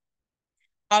help you.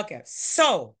 Okay,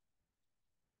 so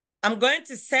I'm going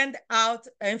to send out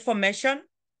information.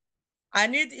 I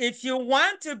need, if you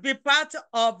want to be part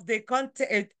of the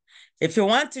content, if you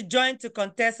want to join to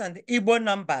contest on the Igbo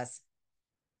numbers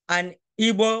and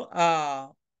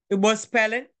Igbo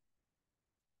spelling,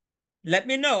 let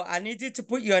me know. I need you to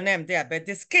put your name there. But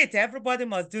the skit, everybody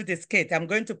must do the skit. I'm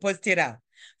going to post it out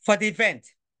for the event.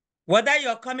 Whether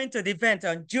you're coming to the event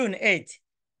on June 8th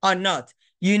or not,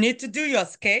 you need to do your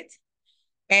skit.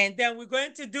 And then we're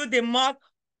going to do the mock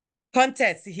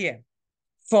contest here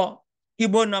for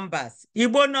Igbo numbers,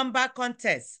 Igbo number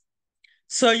contest.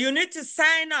 So you need to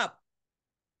sign up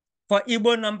for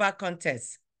Igbo number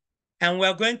contest. And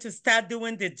we're going to start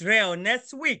doing the drill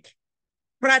next week.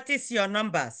 Practice your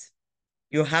numbers.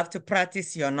 You have to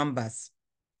practice your numbers,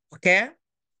 okay?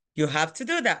 You have to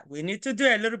do that. We need to do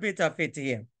a little bit of it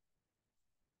here.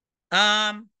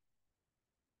 Who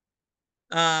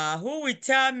will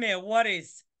tell me what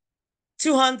is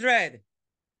 200?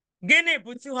 Guinea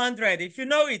put 200. If you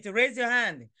know it, raise your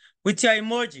hand with your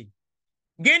emoji.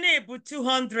 Guinea put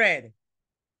 200.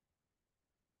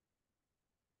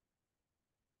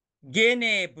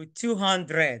 Guinea put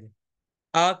 200.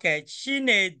 Okay,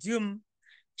 Chinedum,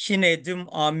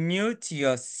 unmute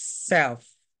yourself.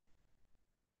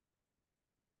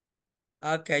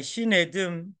 Okay,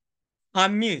 Chinedum,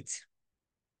 unmute.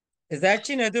 Is that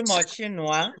Chinedum or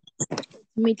Chinua?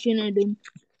 Me Chinedum.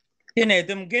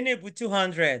 Chinedum, gịnị bụ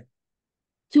 200?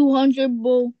 200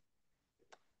 bụ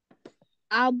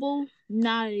abụ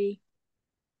narị.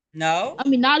 No.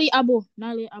 Narị abụ.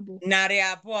 Narị abụ. Narị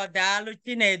abụọ, daalụ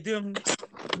Chinedum.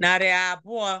 Narị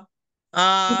abụọ.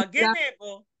 Gịnị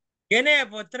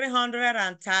bụ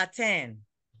 313?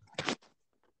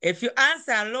 If you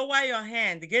answer, lower your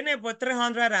hand. Gịnị bụ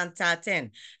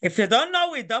 313? If you don't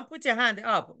know it, don't put your hand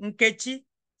up. Nkechi,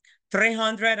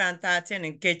 313.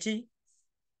 Nkechi.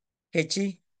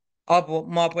 Nkechi. Ọ bụ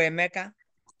ma ọ bụ Emeka?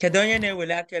 Kedu onye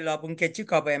na-eweli aka elu? Ọ bụ Nkechi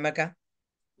ka ọ bụ Emeka?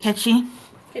 Nkechi.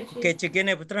 Nkechi,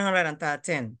 gịnị bụ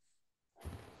 313?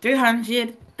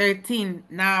 313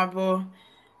 na-abụ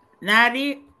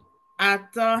narị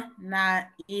atọ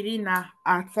na iri na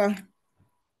atọ.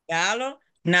 Daalụ,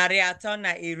 narị atọ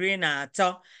na iri na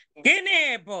atọ.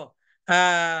 Gịnị bụ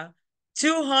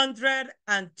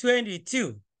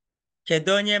 222?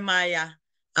 Kedu onye ma ya?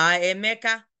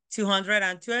 Emeka,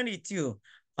 222.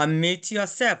 Unmute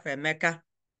yourself, Emeka.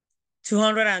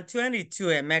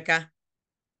 222, Emeka.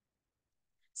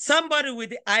 Somebody with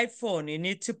the iPhone, you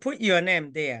need to put your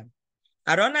name there.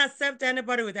 I don't accept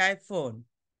anybody with iPhone.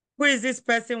 Who is this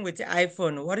person with the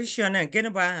iPhone? What is your name? Gịnị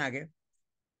bụ aha gị?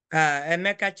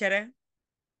 Emeka chere.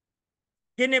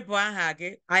 Gịnị bụ aha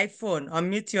gị? iPhone,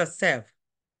 unmute yourself.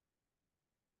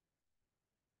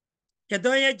 Kedu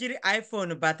onye jiri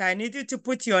iPhone, but I need you to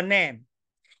put your name.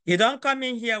 You don't come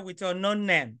in here with your known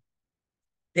name.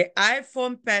 The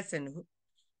iPhone person.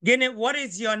 Gịnị, what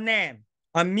is your name?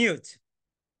 Unmute.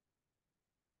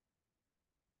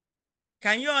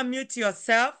 Can you unmute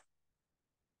yourself?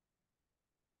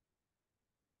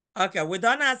 Okay, we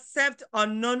don't accept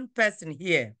unknown person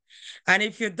here. And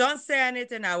if you don't say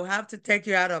anything, I will have to take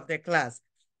you out of the class.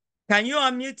 Can you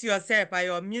unmute yourself? I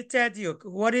unmuted you.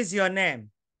 What is your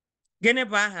name? Gịnị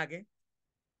bụ aha gị?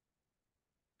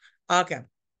 Okay.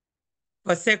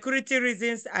 For security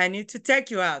reasons, I need to take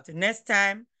you out. Next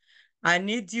time, I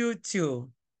need you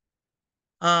to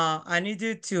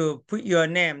put your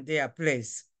name there,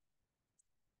 please.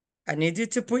 I need you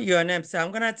to put your name. So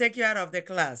I'm going to take you out of the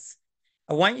class.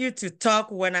 I want you to talk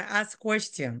when I ask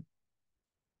question.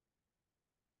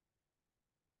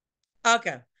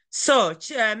 Okay. So,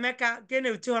 Emeka,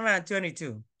 gịnị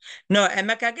 222? No,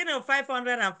 Emeka, gịnị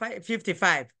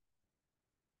 555?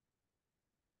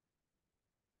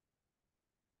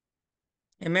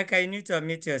 Emeka, you need to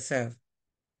unmute yourself.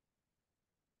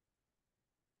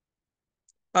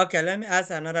 Okay, let me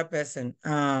ask another person.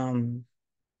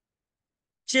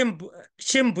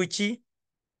 Chimbuchi.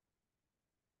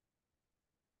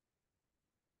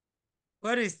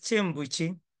 What is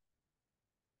Chimbuchi?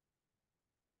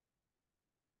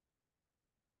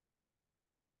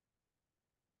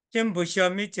 Chimbuchi,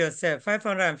 unmute yourself.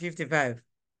 555.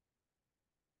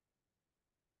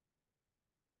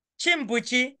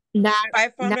 Chimbuchi,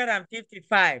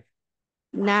 555.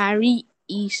 Narị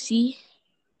isii.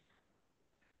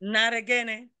 Narị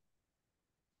gịnị?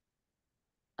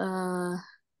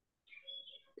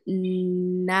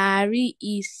 Narị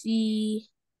isii.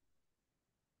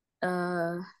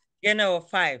 Gịnị or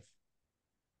 5?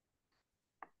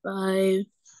 5.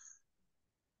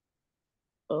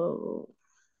 Oh.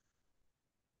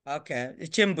 Okay,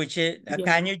 Chimbuchi, Yeah.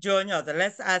 can you join us?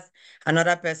 Let's ask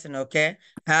another person, okay?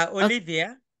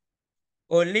 Olivia.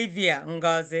 Olivia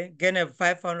Ngozi, gịnị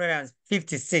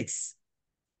 556.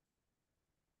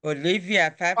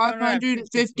 Olivia,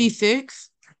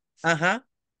 556. Uh-huh.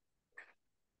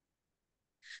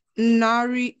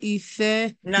 Narị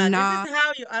ise Now, na this is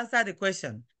how you answer the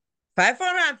question.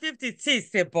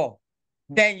 556, simple.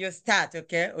 Then you start,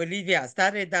 okay? Olivia,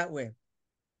 start it that way.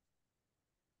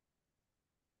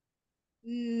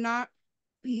 na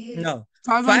No.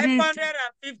 500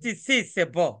 556,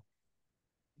 simple.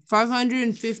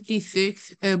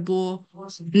 556 ebo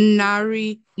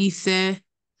narị ise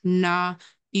na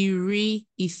iri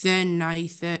ise na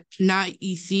isi.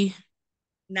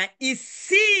 Now,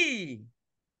 isi.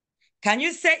 Can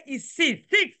you say isi?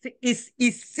 6 is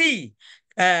isi.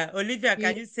 Olivia,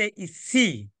 can you say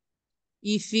isi?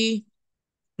 Isi.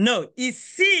 No,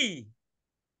 isi.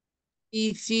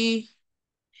 Isi.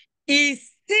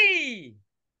 Isi.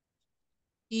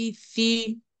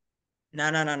 Isi.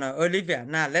 No. Olivia,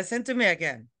 now listen to me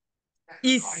again.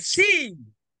 Isi.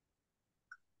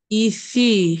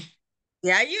 Isi.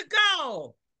 There you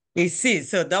go. Isi.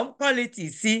 So don't call it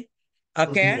isi.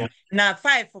 Okay? Now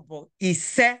 5 for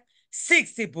ise.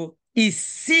 6 for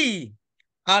isi.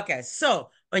 Okay, so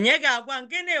onye ga-agwa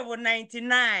gịnị bụ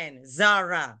 99?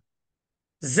 Zara.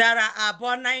 Zara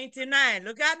abụọ 99.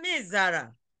 Look at me,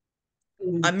 Zara.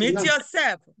 Unmute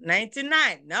yourself.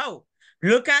 99. No.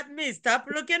 Look at me. Stop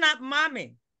looking at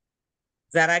mommy.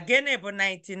 Zara Genebo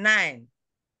 99.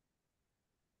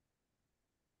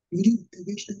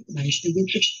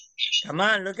 Come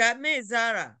on, look at me,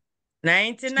 Zara.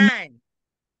 99.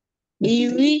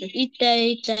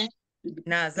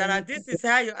 Now, Zara, this is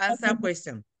how you answer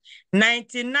question.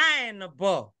 99,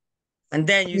 Bo. And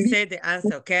then you say the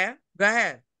answer, okay? Go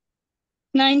ahead.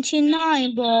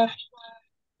 99, Bo.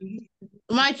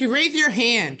 Mikey, raise your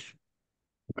hand.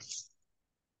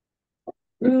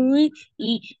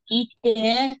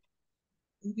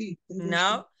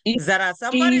 No, Zara,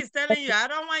 somebody is telling you, I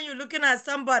don't want you looking at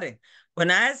somebody.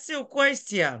 When I ask you a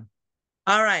question,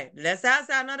 all right, let's ask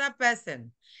another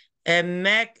person. And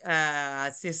make,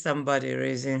 I see somebody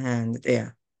raising hand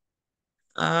there.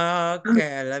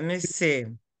 Okay, let me see.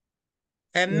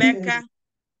 Emeka,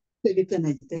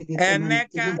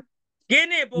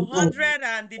 Guinea,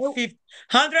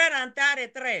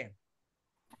 133.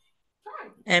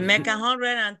 Emeka,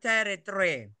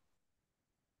 133.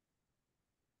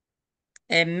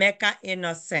 Emeka,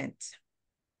 innocent.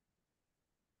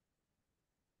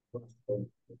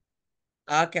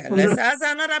 Okay, let's ask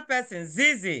another person.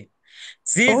 Zizi.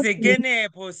 Zizi, Guinea,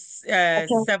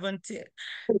 17.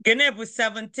 Guinea,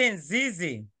 17.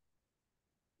 Zizi.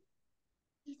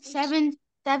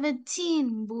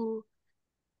 17, Boo.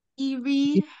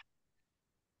 Yes.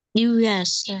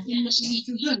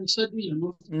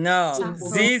 No,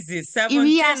 Zizi,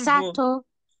 17. Boo.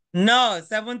 No,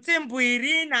 17. Boo,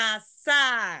 Irina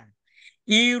Sa.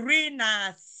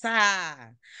 Irina Sa.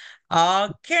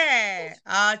 Okay.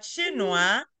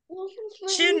 Chinua.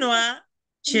 Chinua,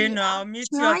 mute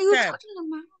yourself.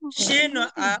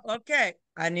 Chinua, okay.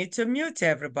 I need to mute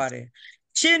everybody.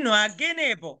 Chinua,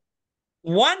 Guinebo,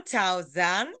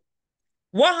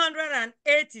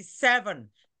 1,187.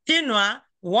 Chinua,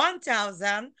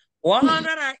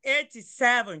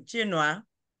 1,187. Chinua.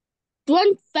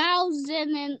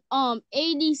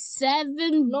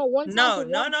 1,087. No,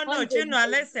 1,000. No. Chinua,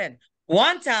 listen.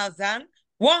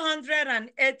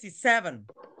 1,187.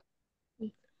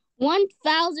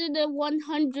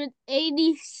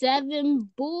 1,187.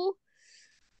 Boo.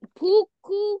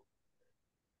 Puku.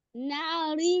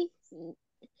 Nari.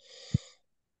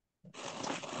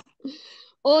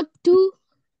 Otu.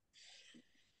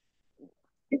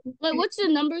 Wait, what's the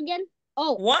number again?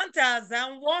 Oh.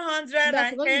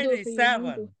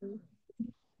 1,187.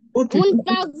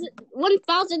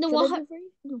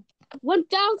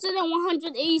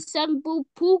 1,187.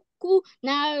 Puku.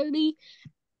 Nari.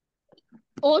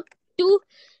 Otu.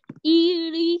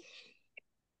 Iri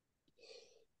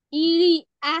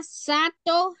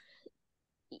Asato.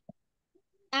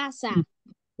 Asa.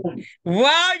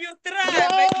 Wow, you tried,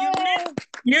 but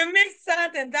you missed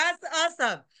something. That's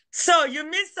awesome. So you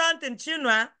missed something,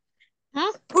 Chinua.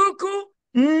 Huh? Puku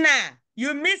na.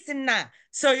 You missed na.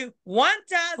 So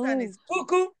 1,000 is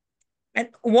puku and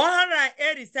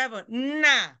 187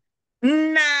 na.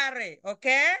 Nare,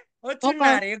 okay?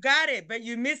 Otunare, you got it, but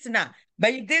you missed na.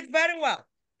 But you did very well.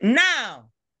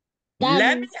 Now,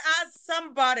 let me ask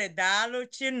somebody, Dalu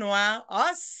Chinua.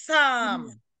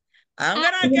 Awesome. I'm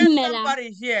gonna get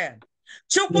somebody here.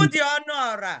 Chukwu di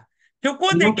honora.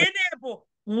 Chukwu di Guinea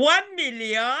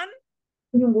 1,000,000.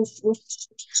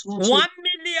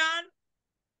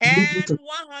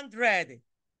 1,000,100.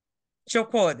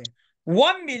 Chukwu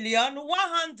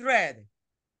 1,100,000.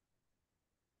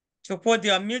 Chukwu,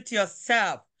 unmute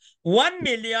yourself.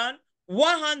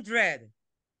 1,100,000.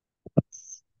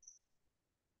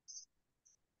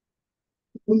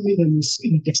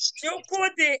 Chukwu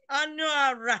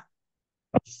honora.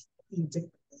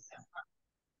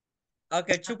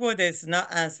 Okay, Chukwu is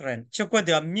not answering. Chukwu,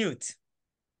 unmute.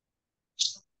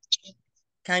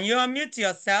 Can you unmute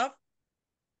yourself?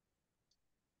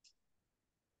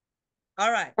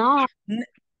 All right. No.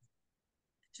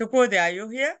 Chukwu, are you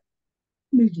here?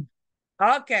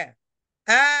 Okay.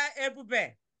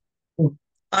 Ebube.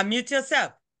 Unmute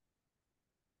yourself.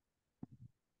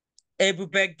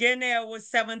 Ebube Guinea was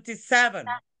 77.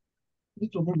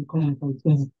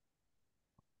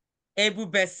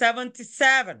 Ebube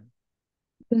 77.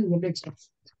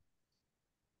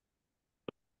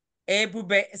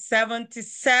 Ebube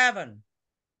 77.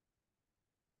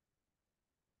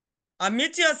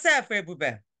 Unmute yourself,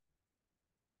 Ebube.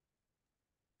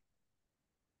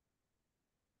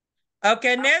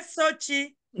 Okay,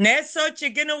 Nesochi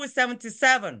Guinea was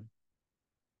 77.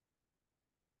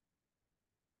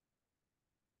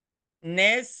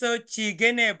 Nesochi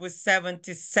Guinea was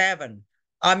 77.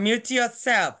 Unmute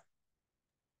yourself.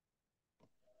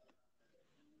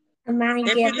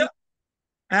 If you don't,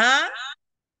 huh?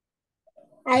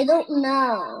 I don't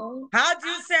know. How do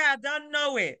you say I don't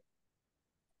know it?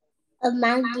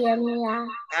 Amagemia.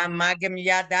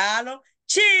 Amagemia dalo.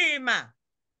 Chima.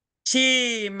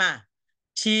 Chima.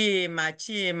 Chima.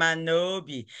 Chima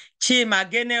Nobi. Chima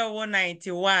Gene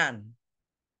 91.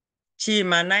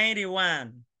 Chima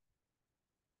 91.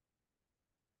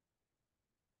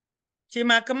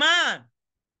 Chima, come on.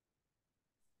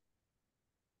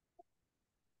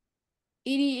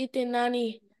 Iri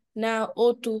itenani na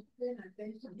otu.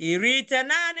 Irite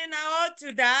nani na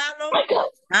otu dalo.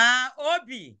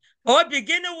 Obi. Obi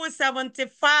Gene was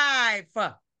 75.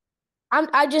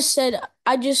 I just said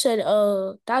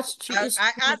that's I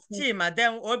asked Chima,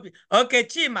 then Obi. Okay,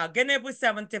 Chima, Gene was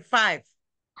 75.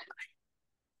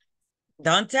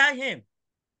 Don't tell him.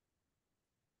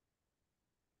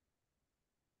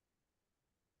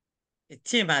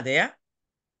 Chima there.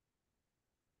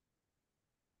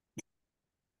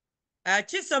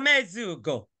 Chisom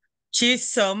Ezugo.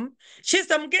 Chisom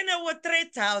Gene was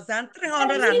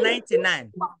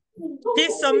 3,399.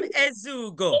 Chisom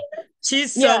Ezugo.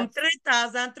 Chisom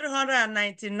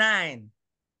 3,399.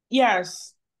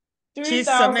 Yes.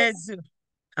 Chisom Ezugo.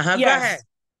 Go ahead.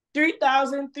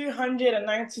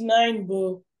 3,399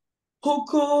 bu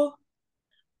puku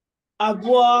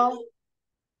abụọ.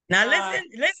 Now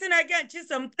listen again.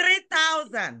 Chisom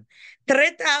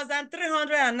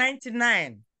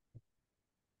 3,399.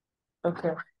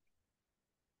 Okay.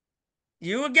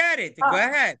 You get it. Go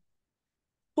ahead.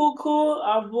 Puku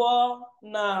abụọ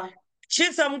na.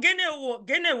 Chisom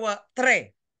gene what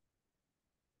 3.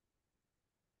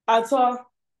 Atọ.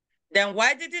 Then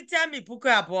why did you tell me puku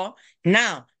abo?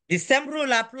 Now the same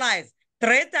rule applies.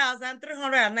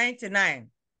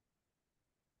 3,399.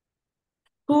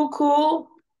 Puku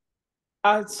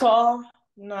atọ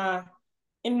na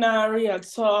narị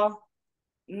atọ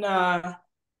na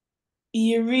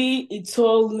iri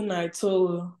itoolu na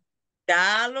itoolu.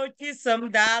 Dalo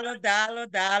Chisom, dalo.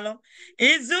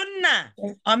 Izunna,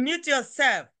 unmute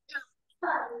yourself.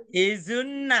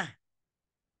 Izunna,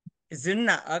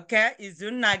 okay?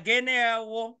 Izunna gene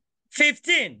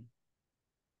 15.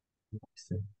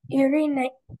 Iri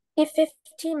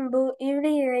 15 bu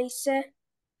iri ise.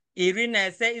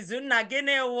 Irina say Izunna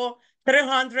gene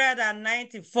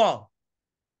 394.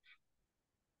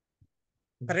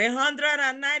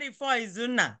 394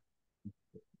 Izunna.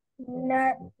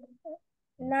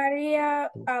 Naria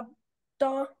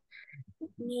abdo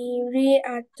niri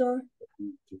ato.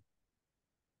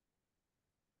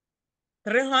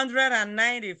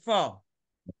 394.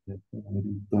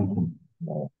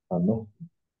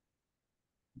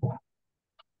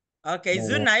 Okay,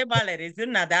 Izunna ibalere.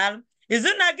 Izunna dal.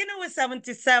 Izunna gene with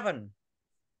 77.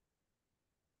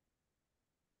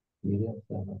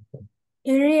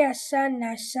 Iri asa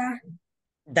nasa.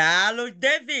 Dalo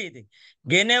David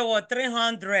gene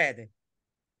 300.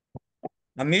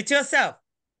 Unmute yourself.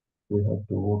 We have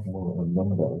to work more on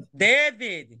numbers.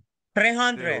 David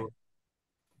 300.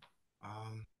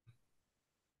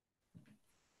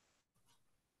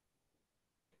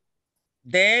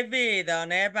 David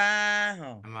on ebe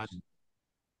ahụ.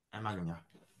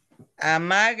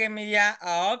 Amaghị m ya.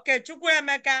 Okay,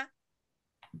 Chukwuemeka.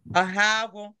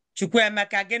 Ọhagwụ.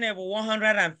 Chukwuemeka gịnị bụ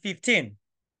 115.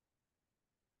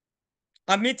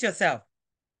 Unmute yourself.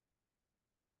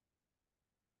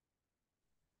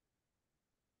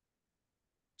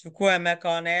 Chukwuemeka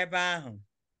ọ n'ebe ahụ.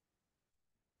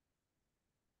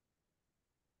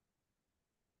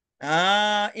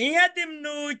 Ihe dị m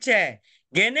n'uche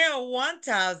gịnị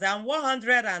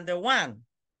 1,101.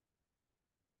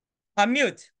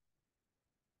 Unmute.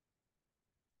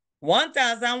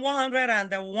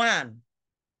 1,101.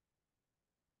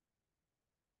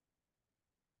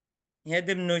 Ihe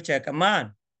dị m n'uche, come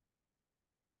on.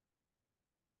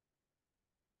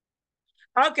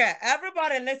 Okay,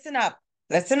 everybody listen up.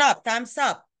 Listen up, time's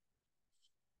up.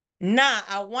 Now,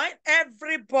 I want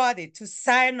everybody to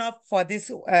sign up for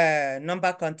this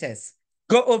number contest.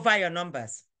 Go over your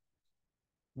numbers.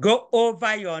 Go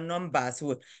over your numbers.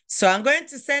 So I'm going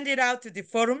to send it out to the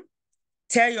forum.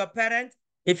 Tell your parent,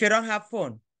 if you don't have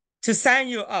phone, to sign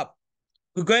you up.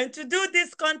 We're going to do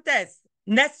this contest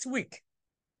next week.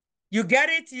 You get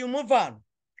it, you move on.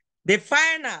 The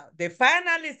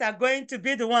finalists are going to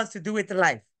be the ones to do it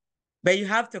live. But you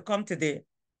have to come to the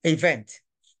event.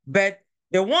 But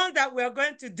the one that we're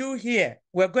going to do here,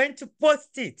 we're going to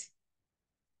post it.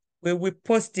 We will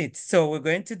post it. So we're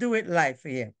going to do it live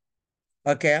here.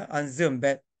 Okay, on Zoom.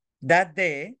 But that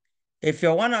day, if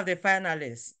you're one of the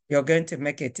finalists, you're going to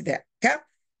make it there. Okay?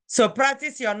 So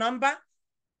practice your number.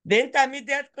 The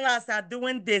intermediate class are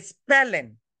doing the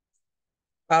spelling.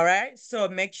 All right? So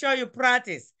make sure you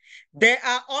practice. They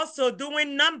are also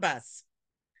doing numbers.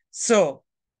 So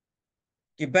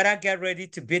you better get ready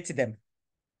to beat them.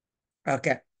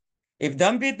 Okay. If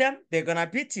don't beat them, they're gonna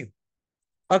beat you.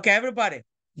 Okay, everybody,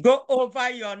 go over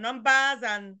your numbers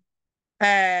and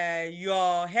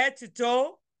your head to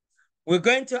toe. We're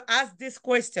going to ask this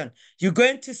question. You're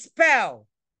going to spell.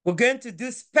 We're going to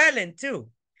do spelling too.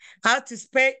 How to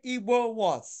spell Igbo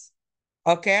words.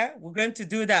 Okay, we're going to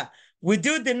do that. We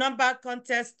do the number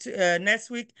contest next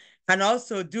week and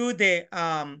also do the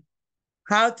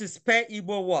how to spell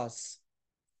Igbo words.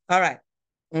 All right.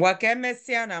 And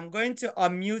I'm going to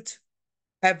unmute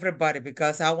everybody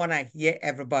because I want to hear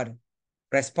everybody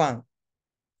respond.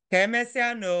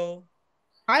 No.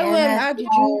 I will add you.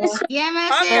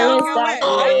 Okay.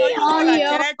 Wait. Wait.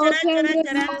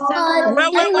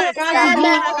 Somebody want to ask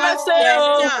a question.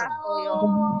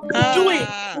 Do it.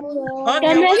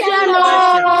 Okay, what's your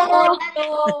question?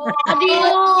 Okay.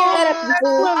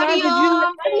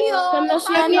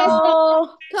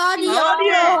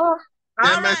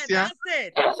 All right, that's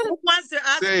it. Who wants to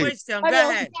ask a question? Go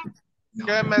ahead.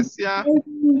 Que Messia.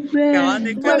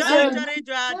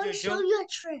 Show you a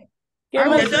trick. Go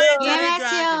ahead,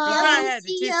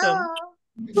 Chisom.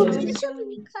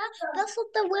 That's what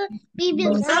the word baby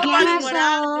is. Somebody would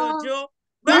ask Jojo.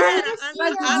 Go ahead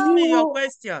and ask me your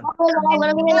question. Okay.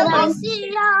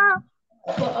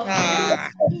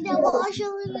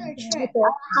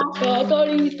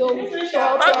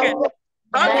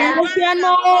 Okay, go ahead and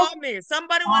call me.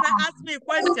 Somebody want to ask me a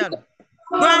question.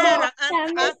 Go ahead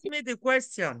and ask me the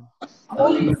question.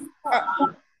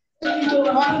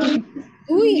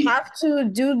 Do we have to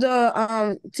do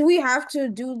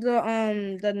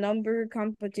the number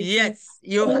competition? Yes,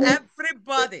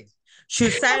 everybody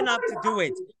should sign up to do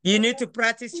it. You need to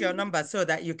practice your number so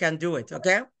that you can do it,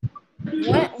 okay?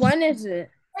 When is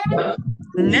it?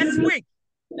 Next week.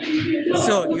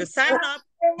 So you sign up,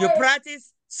 you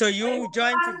practice, so you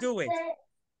join to do it.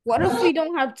 What if we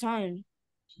don't have time?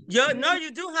 No,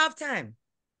 you do have time.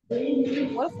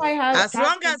 What if I have? As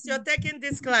long as you're taking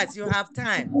this class, you have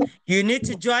time. You need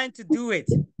to join to do it.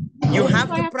 You have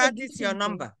to practice your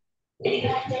number.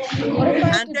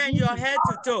 And then your head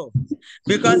to toe.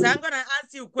 Because I'm going to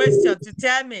ask you a question to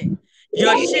tell me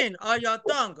your chin or your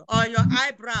tongue or your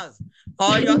eyebrows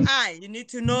or your eye. You need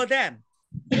to know them.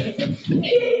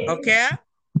 Okay?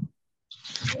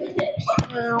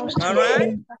 All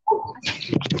right?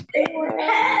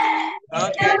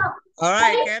 Okay. All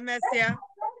right, okay, Messia.